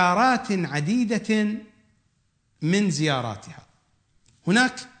في زيارات عديدة من زياراتها.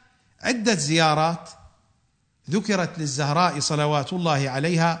 هناك عدة زيارات ذكرت للزهراء صلوات الله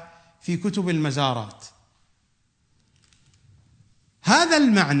عليها في كتب المزارات. هذا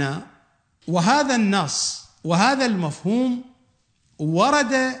المعنى وهذا النص وهذا المفهوم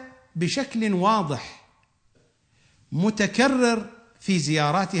ورد بشكل واضح متكرر في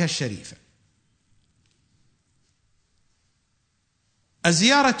زياراتها الشريفة.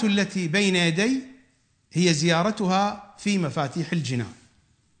 الزيارة التي بين يدي هي زيارتها في مفاتيح الجنان.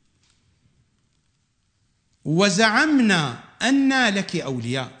 وزعمنا أن لك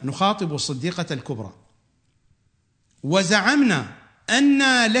أولياء، نخاطب الصديقة الكبرى، وزعمنا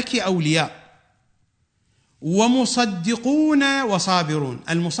أن لك أولياء ومصدقون وصابرون.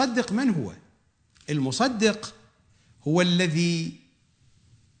 المصدق من هو؟ المصدق هو الذي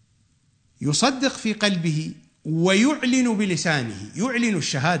يصدق في قلبه ويعلن بلسانه، يعلن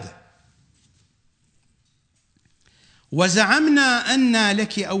الشهادة. وزعمنا أن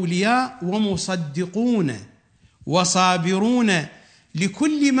لك أولياء ومصدقون وصابرون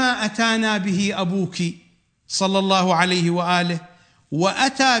لكل ما أتانا به أبوك صلى الله عليه وآله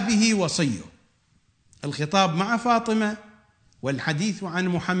وأتى به وصيه. الخطاب مع فاطمة والحديث عن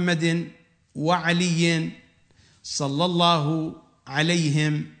محمد وعلي صلى الله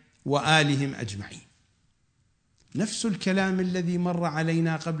عليهم وآلهم أجمعين. نفس الكلام الذي مر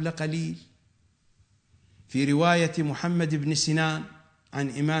علينا قبل قليل في رواية محمد بن سنان عن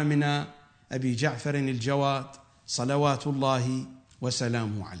إمامنا أبي جعفر الجواد صلوات الله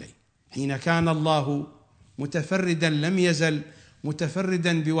وسلامه عليه، حين كان الله متفردا لم يزل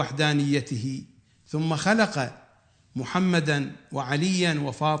متفردا بوحدانيته، ثم خلق محمدا وعليا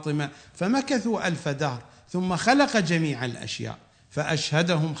وفاطمة فمكثوا 1000 دهر، ثم خلق جميع الأشياء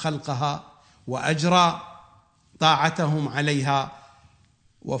فأشهدهم خلقها وأجرى طاعتهم عليها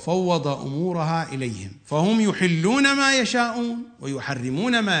وفوض أمورها إليهم، فهم يحلون ما يشاءون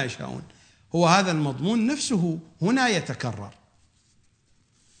ويحرمون ما يشاءون. هو هذا المضمون نفسه هنا يتكرر.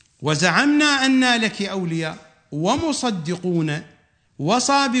 وزعمنا أن لك أولياء ومصدقون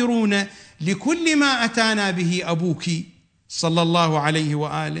وصابرون لكل ما أتانا به أبوك صلى الله عليه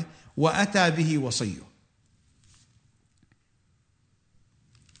وآله وأتى به وصيه.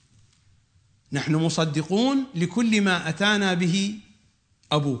 نحن مصدقون لكل ما أتانا به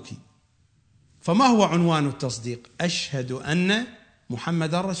أبوك. فما هو عنوان التصديق؟ أشهد أن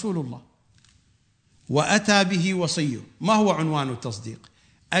محمدا رسول الله وأتى به وصيه. ما هو عنوان التصديق؟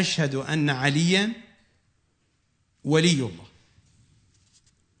 أشهد أن عليا ولي الله.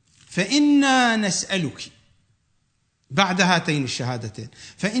 فإنا نسألك بعد هاتين الشهادتين،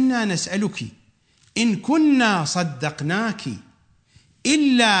 فإنا نسألك إن كنا صدقناك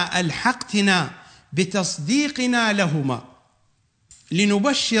إلا ألحقتنا بتصديقنا لهما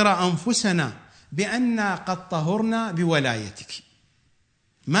لنبشر أنفسنا بأننا قد طهرنا بولايتك.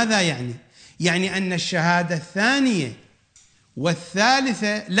 ماذا يعني؟ يعني أن الشهادة الثانية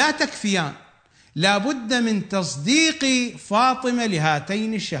والثالثة لا تكفيان، لا بد من تصديق فاطمة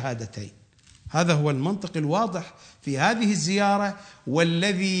لهاتين الشهادتين. هذا هو المنطق الواضح في هذه الزيارة،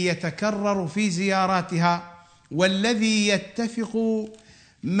 والذي يتكرر في زياراتها، والذي يتفق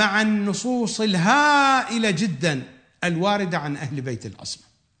مع النصوص الهائلة جدا الواردة عن أهل بيت العصمة.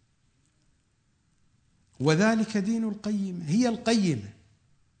 وذلك دين القيمة. هي القيمة.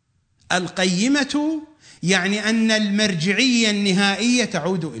 القيمة يعني أن المرجعية النهائية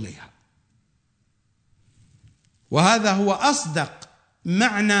تعود إليها، وهذا هو أصدق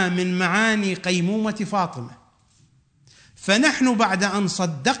معنى من معاني قيمومة فاطمة. فنحن بعد أن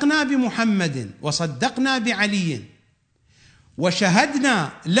صدقنا بمحمد وصدقنا بعلي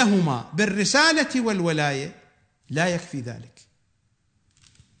وشهدنا لهما بالرسالة والولاية لا يكفي ذلك.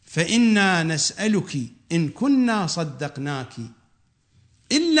 فإنا نسألك إن كنا صدقناك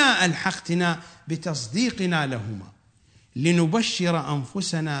إلا ألحقتنا بتصديقنا لهما لنبشر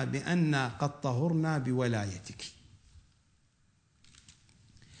أنفسنا بأننا قد طهرنا بولايتك.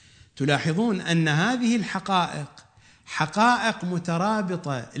 تلاحظون أن هذه الحقائق حقائق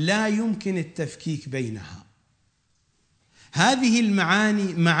مترابطة لا يمكن التفكيك بينها. هذه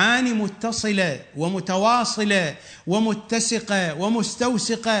المعاني معاني متصلة ومتواصلة ومتسقة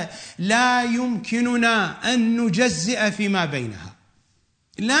ومستوسقة، لا يمكننا أن نجزئ فيما بينها.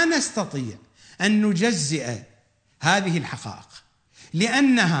 لا نستطيع أن نجزئ هذه الحقائق،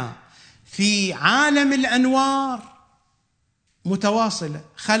 لأنها في عالم الأنوار متواصلة،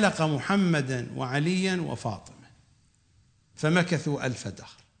 خلق محمدا وعليا وفاطمة فمكثوا 1000 دهر.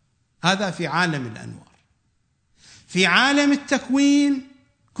 هذا في عالم الأنوار. في عالم التكوين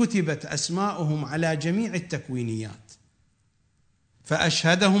كتبت أسماؤهم على جميع التكوينيات،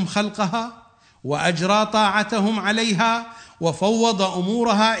 فأشهدهم خلقها وأجرى طاعتهم عليها وفوض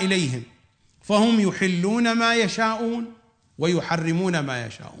أمورها إليهم، فهم يحلون ما يشاءون ويحرمون ما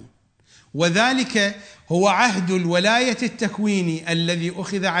يشاءون. وذلك هو عهد الولاية التكويني الذي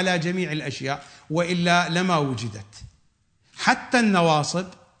أخذ على جميع الأشياء، وإلا لما وجدت. حتى النواصب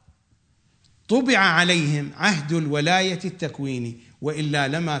طبع عليهم عهد الولاية التكويني، وإلا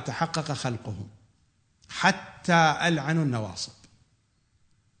لما تحقق خلقهم. حتى ألعنوا النواصب.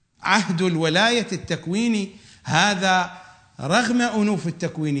 عهد الولاية التكويني هذا رغم أنوف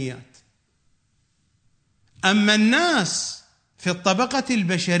التكوينيات. أما الناس في الطبقة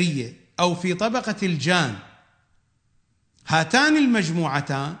البشرية أو في طبقة الجان، هاتان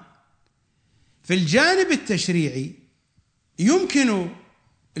المجموعتان في الجانب التشريعي يمكن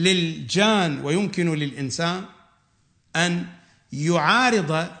للجان ويمكن للإنسان أن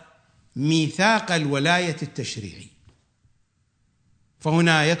يعارض ميثاق الولاية التشريعي.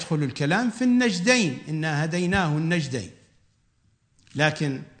 فهنا يدخل الكلام في النجدين، إنا هديناه النجدين.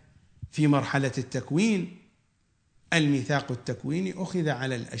 لكن في مرحلة التكوين الميثاق التكويني أخذ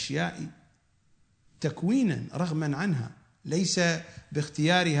على الأشياء تكوينا رغما عنها، ليس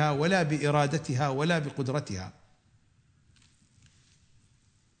باختيارها ولا بإرادتها ولا بقدرتها.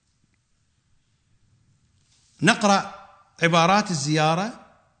 نقرأ عبارات الزيارة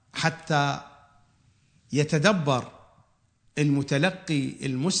حتى يتدبر المتلقي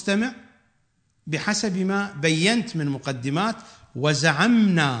المستمع بحسب ما بينت من مقدمات.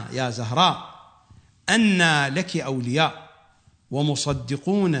 وزعمنا يا زهراء أن لك أولياء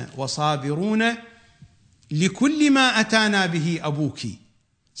ومصدقون وصابرون لكل ما أتانا به أبوك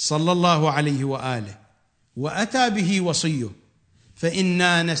صلى الله عليه وآله وأتى به وصيه،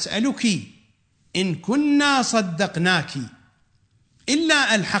 فإنا نسألك إن كنا صدقناك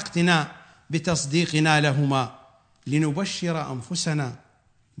إلا ألحقتنا بتصديقنا لهما لنبشر أنفسنا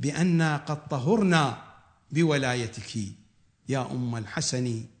بأننا قد طهرنا بولايتك يا أم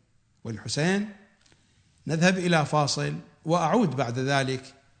الحسن والحسين. نذهب إلى فاصل وأعود بعد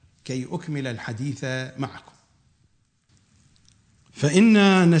ذلك كي أكمل الحديث معكم.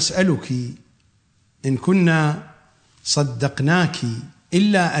 فإنا نسألك إن كنا صدقناك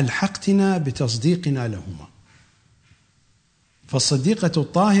إلا ألحقتنا بتصديقنا لهما. فالصديقة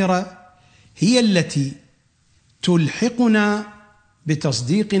الطاهرة هي التي تلحقنا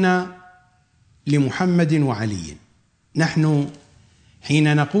بتصديقنا لمحمد وعلي. نحن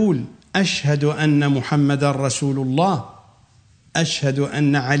حين نقول أشهد أن محمد رسول الله، أشهد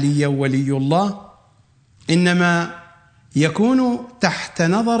أن علي ولي الله، إنما يكون تحت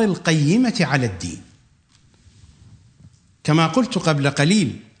نظر القيمة على الدين. كما قلت قبل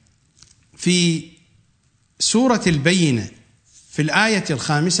قليل في سورة البينة في الآية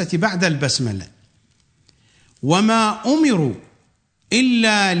 5 بعد البسملة: وما أمروا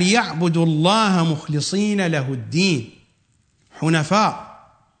إلا ليعبدوا الله مخلصين له الدين حنفاء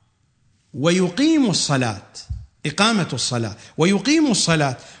ويقيموا الصلاة، إقامة الصلاة، ويقيموا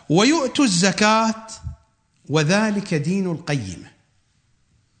الصلاة ويؤتوا الزكاة وذلك دين القيمة.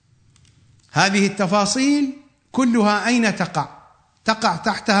 هذه التفاصيل كلها أين تقع؟ تقع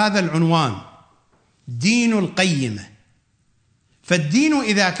تحت هذا العنوان، دين القيمة. فالدين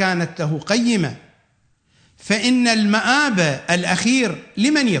إذا كانت له قيمة فإن المآب الأخير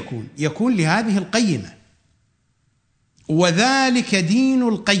لمن يكون؟ يكون لهذه القيمة، وذلك دين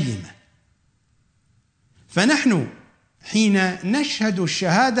القيمة. فنحن حين نشهد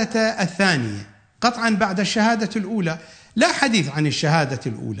الشهادة الثانية، قطعا بعد الشهادة الأولى لا حديث عن الشهادة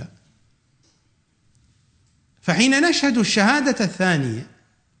الأولى، فحين نشهد الشهادة الثانية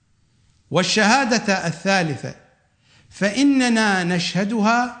والشهادة الثالثة فإننا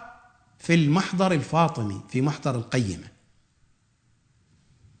نشهدها في المحضر الفاطمي، في محضر القيمة.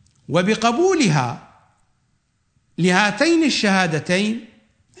 وبقبولها لهاتين الشهادتين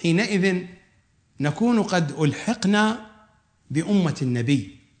حينئذ نكون قد ألحقنا بأمة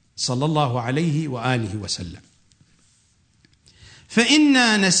النبي صلى الله عليه وآله وسلم.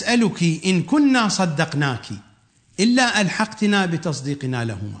 فإنا نسألك إن كنا صدقناك إلا ألحقتنا بتصديقنا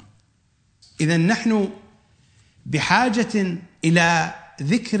لهما. إذن نحن بحاجة إلى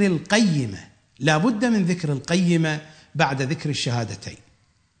ذكر القيمة، لا بد من ذكر القيمة بعد ذكر الشهادتين.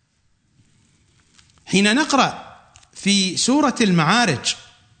 حين نقرأ في سورة المعارج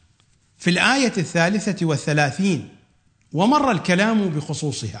في الآية 33 ومر الكلام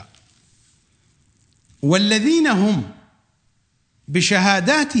بخصوصها: والذين هم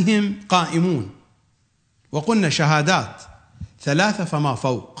بشهاداتهم قائمون. وقلنا شهادات 3 فما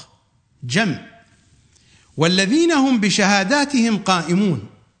فوق، جمع. والذين هم بشهاداتهم قائمون.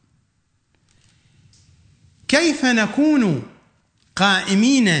 كيف نكون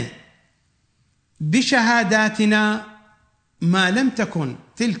قائمين بشهاداتنا ما لم تكن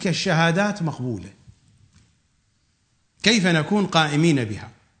تلك الشهادات مقبولة؟ كيف نكون قائمين بها؟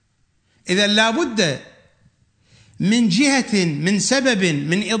 إذا لابد من جهة، من سبب،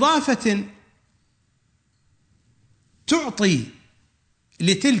 من إضافة تعطي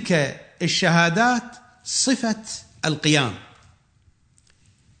لتلك الشهادات صفة القيام.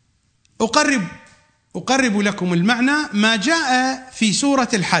 أقرب لكم المعنى ما جاء في سورة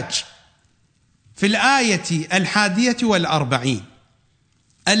الحج في الآية 41: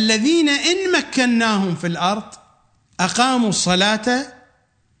 الذين إن مكناهم في الأرض أقاموا الصلاة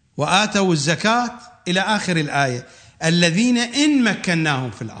وآتوا الزكاة إلى آخر الآية. الذين إن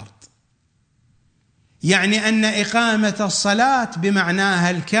مكناهم في الأرض، يعني أن إقامة الصلاة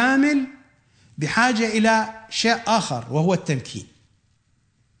بمعناها الكامل بحاجة إلى شيء آخر وهو التمكين.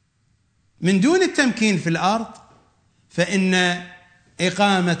 من دون التمكين في الأرض فإن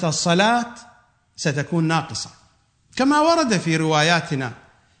إقامة الصلاة ستكون ناقصة، كما ورد في رواياتنا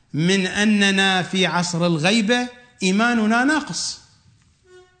من أننا في عصر الغيبة إيماننا ناقص.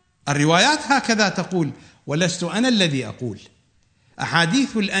 الروايات هكذا تقول، ولست أنا الذي أقول.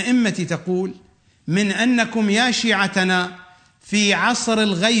 أحاديث الأئمة تقول من أنكم يا شيعتنا في عصر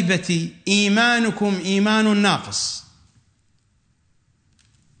الغيبة إيمانكم إيمان ناقص.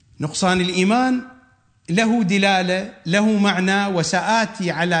 نقصان الإيمان له دلالة، له معنى،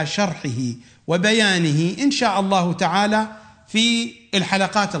 وسآتي على شرحه وبيانه إن شاء الله تعالى في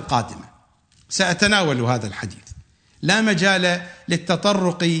الحلقات القادمة. سأتناول هذا الحديث، لا مجال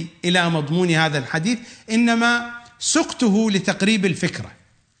للتطرق إلى مضمون هذا الحديث، إنما سقته لتقريب الفكرة.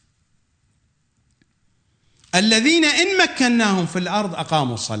 الذين إن مكناهم في الأرض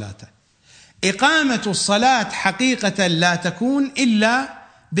أقاموا الصلاة. إقامة الصلاة حقيقة لا تكون إلا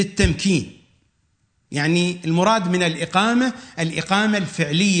بالتمكين، يعني المراد من الإقامة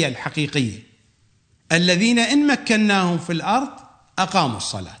الفعلية الحقيقية. الذين إن مكناهم في الأرض أقاموا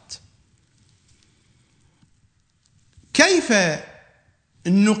الصلاة. كيف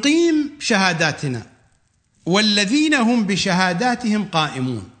نقيم شهاداتنا والذين هم بشهاداتهم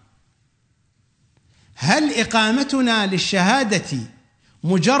قائمون؟ هل إقامتنا للشهادة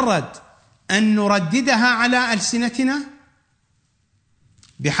مجرد أن نرددها على ألسنتنا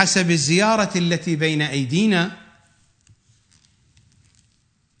بحسب الزيارة التي بين أيدينا؟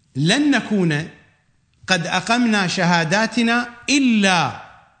 لن نكون قد أقمنا شهاداتنا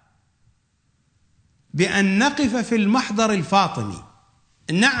إلا بأن نقف في المحضر الفاطمي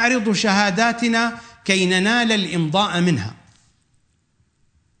نعرض شهاداتنا كي ننال الإمضاء منها،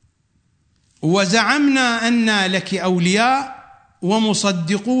 وزعمنا أن لك أولياء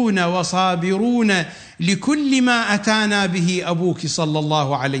ومصدقون وصابرون لكل ما أتانا به أبوك صلى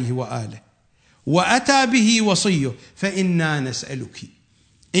الله عليه وآله وأتى به وصيه، فإنا نسألك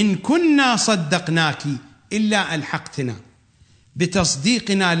إن كنا صدقناك إلا ألحقتنا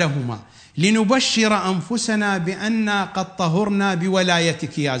بتصديقنا لهما لنبشر أنفسنا بأننا قد طهرنا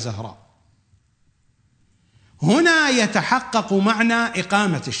بولايتك يا زهراء. هنا يتحقق معنى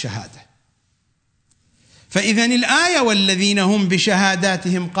إقامة الشهادة. فإذن الآية والذين هم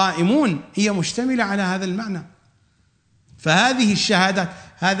بشهاداتهم قائمون هي مشتملة على هذا المعنى. فهذه الشهادات،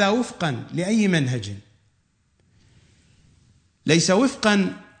 هذا وفقا لأي منهج؟ ليس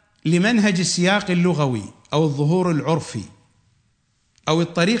وفقا لمنهج السياق اللغوي أو الظهور العرفي أو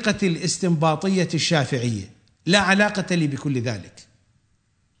الطريقة الاستنباطية الشافعية، لا علاقة لي بكل ذلك.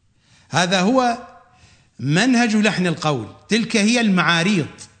 هذا هو منهج لحن القول، تلك هي المعاريض،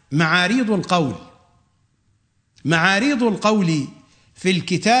 معاريض القول، معاريض القول في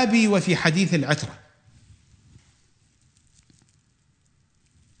الكتاب وفي حديث العترة.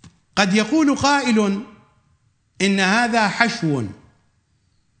 قد يقول قائل إن هذا حشو،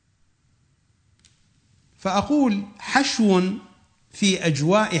 فأقول حشو في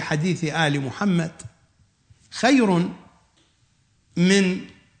أجواء حديث آل محمد خير من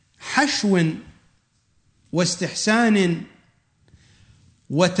حشو واستحسان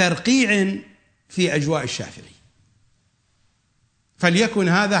وترقيع في أجواء الشافعي. فليكن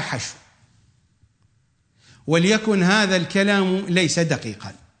هذا حشو، وليكن هذا الكلام ليس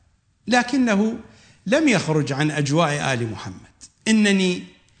دقيقا، لكنه لم يخرج عن أجواء آل محمد. إنني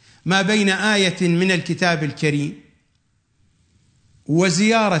ما بين آية من الكتاب الكريم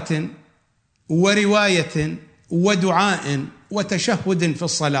وزيارة ورواية ودعاء وتشهد في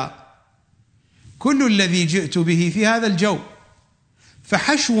الصلاة، كل الذي جئت به في هذا الجو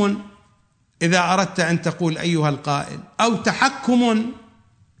فحشو إذا أردت أن تقول أيها القائل، أو تحكم،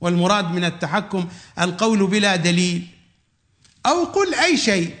 والمراد من التحكم القول بلا دليل، أو قل أي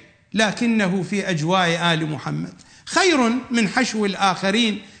شيء لكنه في أجواء آل محمد خير من حشو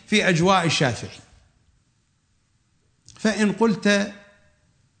الآخرين في أجواء الشافعي. فإن قلت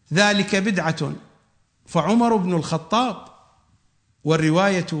ذلك بدعة فعمر بن الخطاب،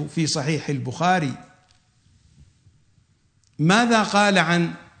 والرواية في صحيح البخاري، ماذا قال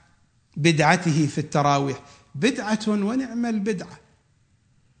عن بدعته في التراويح؟ بدعة ونعم البدعة.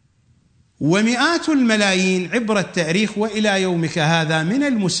 ومئات الملايين عبر التاريخ وإلى يومك هذا من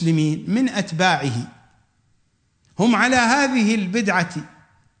المسلمين من أتباعه هم على هذه البدعة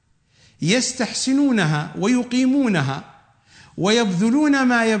يستحسنونها ويقيمونها ويبذلون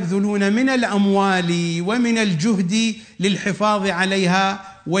ما يبذلون من الأموال ومن الجهد للحفاظ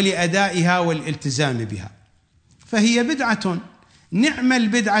عليها ولأدائها والالتزام بها. فهي بدعة، نعم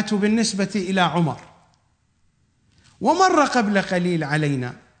البدعة بالنسبة إلى عمر. ومر قبل قليل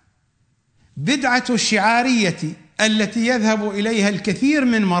علينا بدعة الشعارية التي يذهب إليها الكثير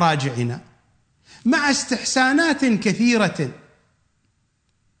من مراجعنا مع استحسانات كثيرة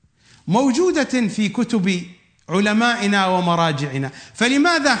موجودة في كتب علمائنا ومراجعنا.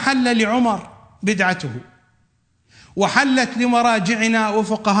 فلماذا حل لعمر بدعته وحلت لمراجعنا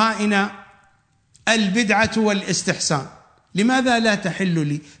وفقهائنا البدعة والاستحسان؟ لماذا لا تحل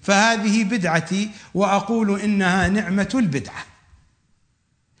لي؟ فهذه بدعتي وأقول إنها نعمة البدعة،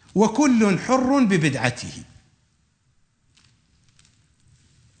 وكل حر ببدعته.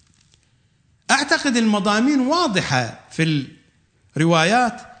 أعتقد المضامين واضحة في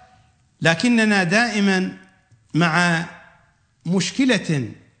الروايات، لكننا دائما مع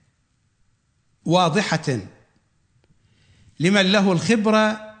مشكلة واضحة لمن له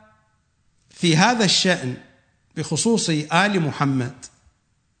الخبرة في هذا الشأن بخصوص آل محمد،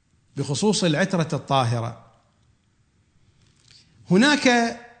 بخصوص العترة الطاهرة.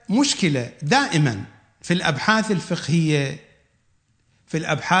 هناك مشكلة دائما في الأبحاث الفقهية، في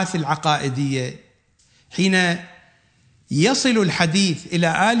الأبحاث العقائدية، حين يصل الحديث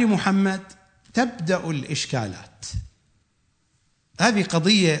إلى آل محمد تبدأ الإشكالات. هذه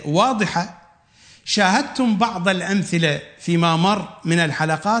قضية واضحة، شاهدتم بعض الأمثلة فيما مر من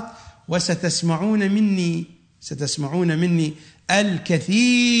الحلقات، وستسمعون مني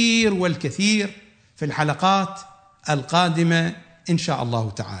الكثير والكثير في الحلقات القادمة إن شاء الله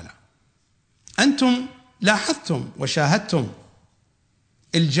تعالى. أنتم لاحظتم وشاهدتم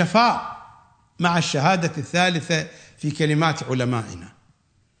الجفاء مع الشهادة الثالثة في كلمات علمائنا،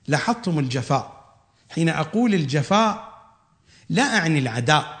 لاحظتم الجفاء. حين أقول الجفاء لا أعني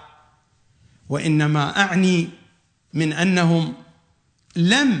العداء، وإنما أعني من أنهم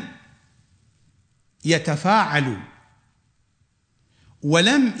لم يتفاعلوا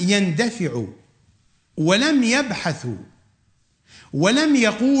ولم يندفعوا ولم يبحثوا ولم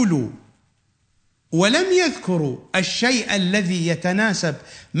يقولوا ولم يذكروا الشيء الذي يتناسب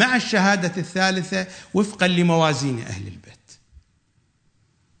مع الشهادة الثالثة وفقا لموازين أهل البيت،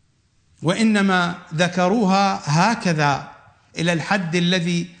 وإنما ذكروها هكذا إلى الحد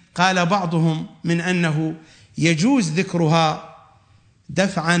الذي قال بعضهم من أنه يجوز ذكرها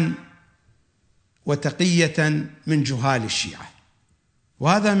دفعا وتقية من جهال الشيعة،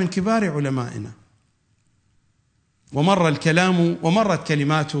 وهذا من كبار علمائنا. ومر الكلام ومرت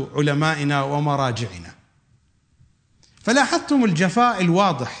كلمات علمائنا ومراجعنا، فلاحظتم الجفاء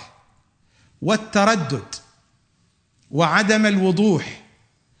الواضح والتردد وعدم الوضوح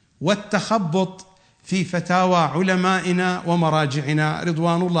والتخبط في فتاوى علمائنا ومراجعنا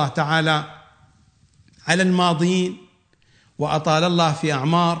رضوان الله تعالى على الماضين، وأطال الله في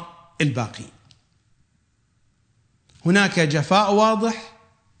أعمار الباقين. هناك جفاء واضح،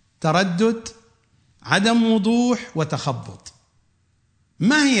 تردد، عدم وضوح وتخبط.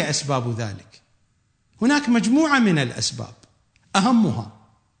 ما هي أسباب ذلك؟ هناك مجموعة من الأسباب، أهمها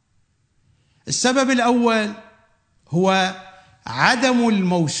السبب الأول هو عدم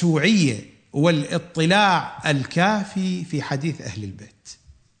الموسوعية والاطلاع الكافي في حديث أهل البيت،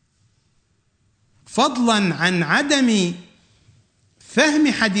 فضلا عن عدم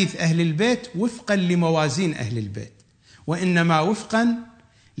فهم حديث أهل البيت وفقا لموازين أهل البيت، وإنما وفقا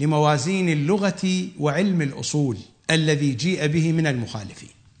لموازين اللغة وعلم الأصول الذي جيء به من المخالفين.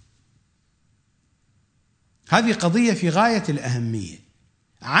 هذه قضية في غاية الأهمية،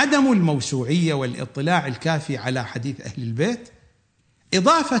 عدم الموسوعية والاطلاع الكافي على حديث أهل البيت،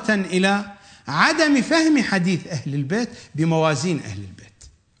 إضافة إلى عدم فهم حديث أهل البيت بموازين أهل البيت،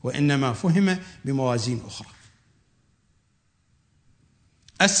 وإنما فهم بموازين أخرى.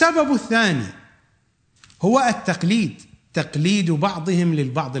 السبب الثاني هو التقليد تقليد بعضهم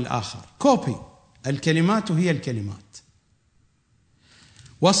للبعض الآخر، كوبي، الكلمات هي الكلمات.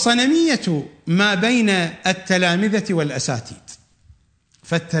 والصنمية ما بين التلامذة والأساتذة،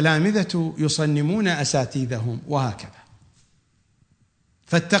 فالتلامذة يصنمون أساتذتهم وهكذا.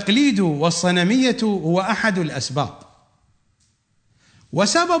 فالتقليد والصنمية هو أحد الأسباب.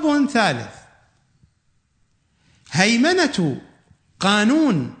 وسبب ثالث، هيمنة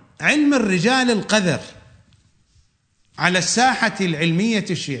قانون علم الرجال القذر على الساحة العلمية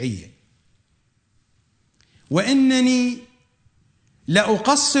الشيعية. وإنني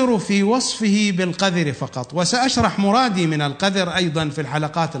لأقصر في وصفه بالقذر فقط، وسأشرح مرادي من القذر أيضا في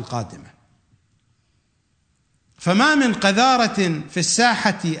الحلقات القادمة. فما من قذارة في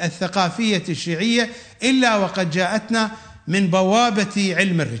الساحة الثقافية الشيعية إلا وقد جاءتنا من بوابة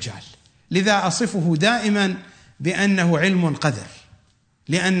علم الرجال، لذا أصفه دائما بأنه علم قذر،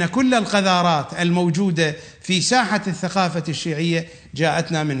 لأن كل القذارات الموجودة في ساحة الثقافة الشيعية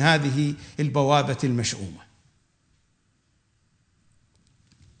جاءتنا من هذه البوابة المشؤومة.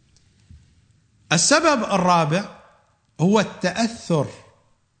 السبب الرابع هو التأثر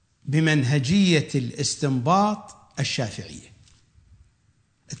بمنهجية الاستنباط الشافعية،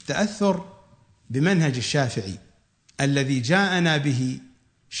 التأثر بمنهج الشافعي الذي جاءنا به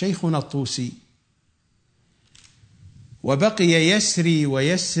شيخنا الطوسي، وبقي يسري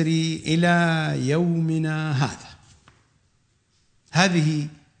ويسري إلى يومنا هذا. هذه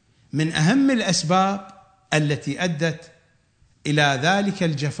من أهم الأسباب التي أدت إلى ذلك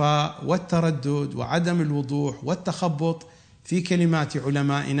الجفاء والتردد وعدم الوضوح والتخبط في كلمات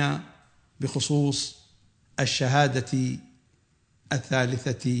علمائنا بخصوص الشهادة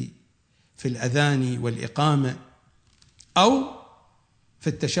الثالثة في الأذان والإقامة أو في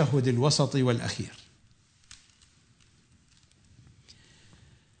التشهد الوسط والأخير.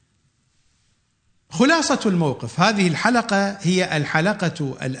 خلاصة الموقف، هذه الحلقة هي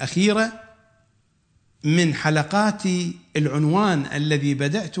الحلقة الأخيرة من حلقات العنوان الذي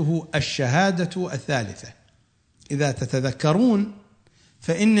بدأته الشهادة الثالثة. إذا تتذكرون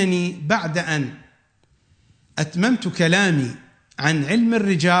فإنني بعد أن أتممت كلامي عن علم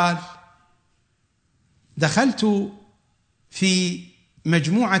الرجال دخلت في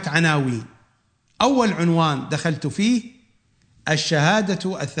مجموعة عناوين. أول عنوان دخلت فيه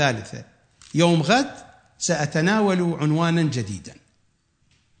الشهادة الثالثة، يوم غد سأتناول عنوانا جديدا.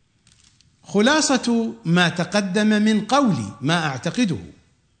 خلاصة ما تقدم من قولي ما أعتقده،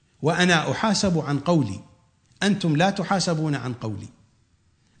 وأنا أحاسب عن قولي، أنتم لا تحاسبون عن قولي.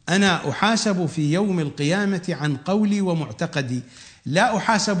 أنا أحاسب في يوم القيامة عن قولي ومعتقدي، لا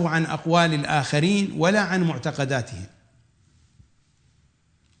أحاسب عن أقوال الآخرين ولا عن معتقداتهم.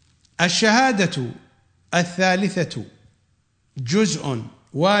 الشهادة الثالثة جزء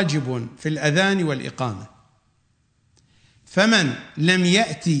واجب في الأذان والإقامة، فمن لم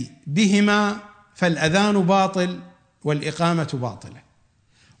يأتي بهما فالأذان باطل والإقامة باطلة.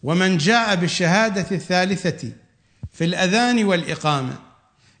 ومن جاء بالشهادة الثالثة في الأذان والإقامة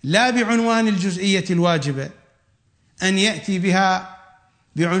لا بعنوان الجزئية الواجبة، أن يأتي بها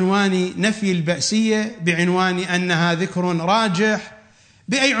بعنوان نفي البأسية، بعنوان أنها ذكر راجح،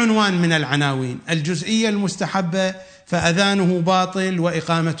 بأي عنوان من العناوين، الجزئية المستحبة، فأذانه باطل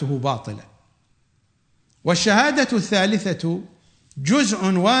وإقامته باطلة. والشهادة الثالثة جزء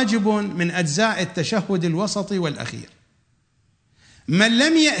واجب من أجزاء التشهد الوسط والأخير. من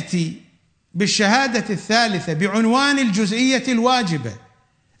لم يأتي بالشهادة الثالثة بعنوان الجزئية الواجبة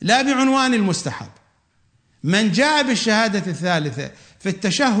لا بعنوان المستحب، من جاء بالشهادة الثالثة في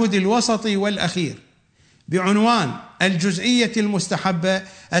التشهد الوسط والأخير بعنوان الجزئية المستحبة،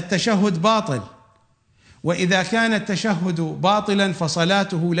 التشهد باطل، وإذا كان التشهد باطلا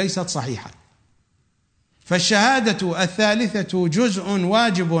فصلاته ليست صحيحة. فالشهادة الثالثة جزء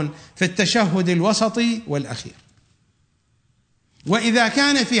واجب في التشهد الوسط والأخير. وإذا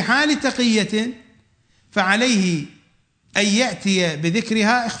كان في حال تقية فعليه أن يأتي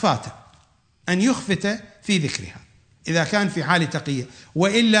بذكرها إخفاتا، أن يخفت في ذكرها إذا كان في حال تقية،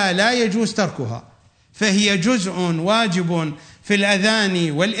 وإلا لا يجوز تركها، فهي جزء واجب في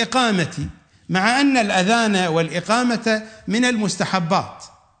الأذان والإقامة، مع أن الأذان والإقامة من المستحبات،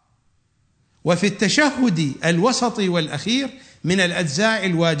 وفي التشهد الوسط والأخير من الأجزاء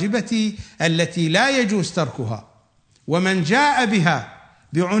الواجبة التي لا يجوز تركها. ومن جاء بها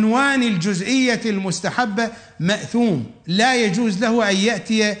بعنوان الجزئية المستحبة مأثوم، لا يجوز له أن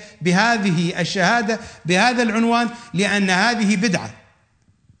يأتي بهذه الشهادة بهذا العنوان، لأن هذه بدعة،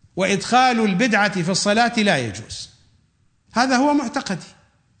 وإدخال البدعة في الصلاة لا يجوز. هذا هو معتقدي.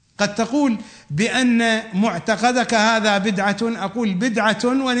 قد تقول بأن معتقدك هذا بدعة، أقول بدعة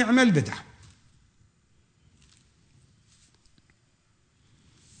ونعم البدعة.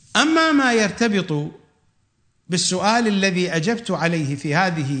 أما ما يرتبط بالسؤال الذي أجبت عليه في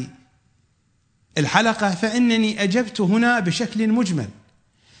هذه الحلقة فإنني أجبت هنا بشكل مجمل،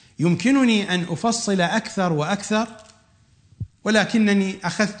 يمكنني أن أفصل أكثر وأكثر، ولكنني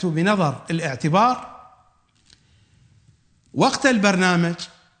أخذت بنظر الاعتبار وقت البرنامج،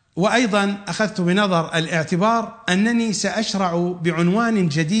 وأيضا أخذت بنظر الاعتبار أنني سأشرع بعنوان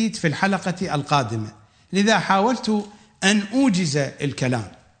جديد في الحلقة القادمة، لذا حاولت أن أوجز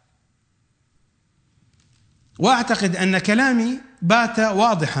الكلام، وأعتقد أن كلامي بات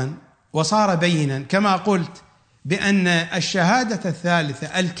واضحا وصار بينا، كما قلت بأن الشهادة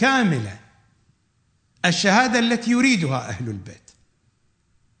الثالثة الكاملة، الشهادة التي يريدها أهل البيت،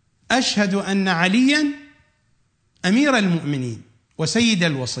 أشهد أن عليا أمير المؤمنين وسيد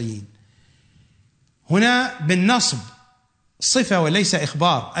الوصيين، هنا بالنصب صفة وليس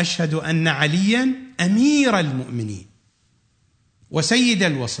إخبار، أشهد أن عليا أمير المؤمنين وسيد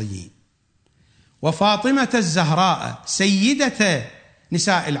الوصيين، وفاطمة الزهراء سيدة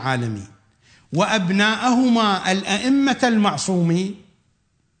نساء العالمين، وأبناءهما الأئمة المعصومين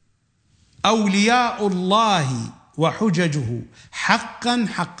أولياء الله وحججه حقا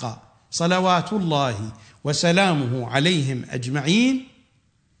حقا صلوات الله وسلامه عليهم أجمعين،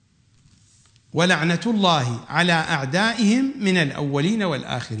 ولعنة الله على أعدائهم من الأولين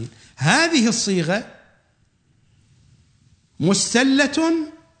والآخرين. هذه الصيغة مستلة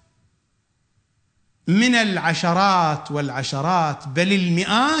من العشرات والعشرات بل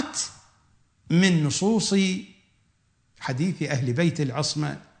المئات من نصوص حديث أهل بيت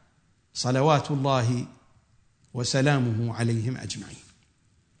العصمة صلوات الله وسلامه عليهم أجمعين.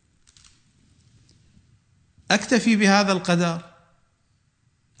 أكتفي بهذا القدر،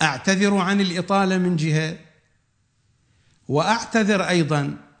 أعتذر عن الإطالة من جهة، وأعتذر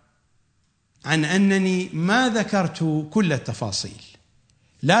أيضا عن أنني ما ذكرت كل التفاصيل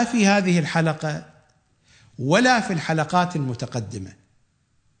لا في هذه الحلقة ولا في الحلقات المتقدمة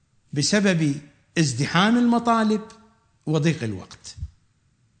بسبب ازدحام المطالب وضيق الوقت.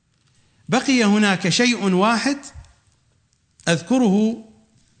 بقي هناك شيء واحد أذكره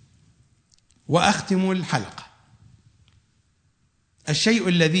وأختم الحلقة. الشيء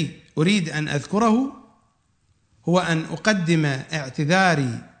الذي أريد أن أذكره هو أن أقدم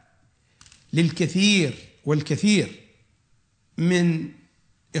اعتذاري للكثير والكثير من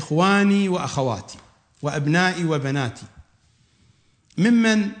إخواني وأخواتي وأبنائي وبناتي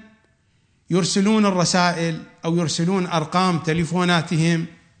ممن يرسلون الرسائل أو يرسلون أرقام تليفوناتهم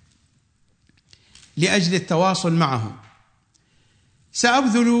لأجل التواصل معهم.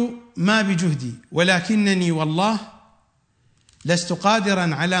 سأبذل ما بجهدي، ولكنني والله لست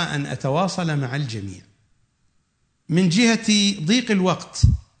قادرا على أن أتواصل مع الجميع، من جهة ضيق الوقت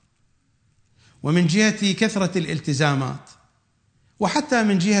ومن جهة كثرة الالتزامات وحتى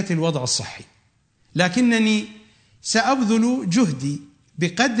من جهة الوضع الصحي، لكنني سأبذل جهدي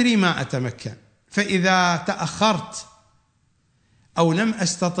بقدر ما أتمكن، فإذا تأخرت أو لم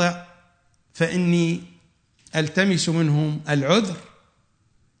أستطع فإني ألتمس منهم العذر،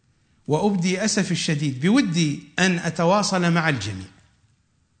 وأبدي أسف الشديد بودي أن أتواصل مع الجميع،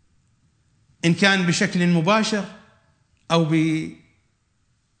 إن كان بشكل مباشر أو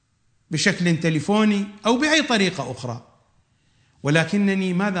بشكل تليفوني أو بأي طريقة أخرى،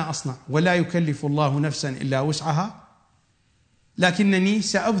 ولكنني ماذا أصنع؟ ولا يكلف الله نفسا إلا وسعها، لكنني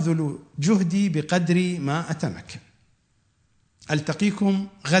سأبذل جهدي بقدر ما أتمكن. ألتقيكم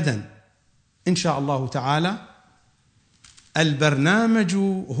غدا إن شاء الله تعالى. البرنامج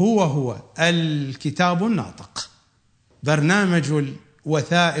هو الكتاب الناطق، برنامج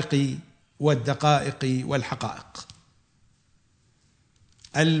الوثائق والدقائق والحقائق.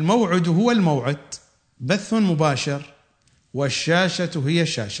 الموعد هو الموعد، بث مباشر، والشاشة هي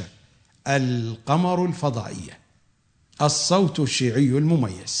الشاشة، القمر الفضائية، الصوت الشيعي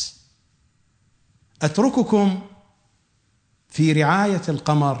المميز. أترككم في رعاية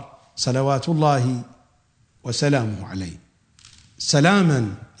القمر صلوات الله وسلامه عليه.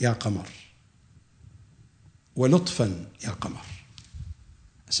 سلاما يا قمر، ولطفا يا قمر.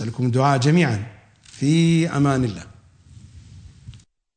 أسألكم الدعاء جميعا، في أمان الله.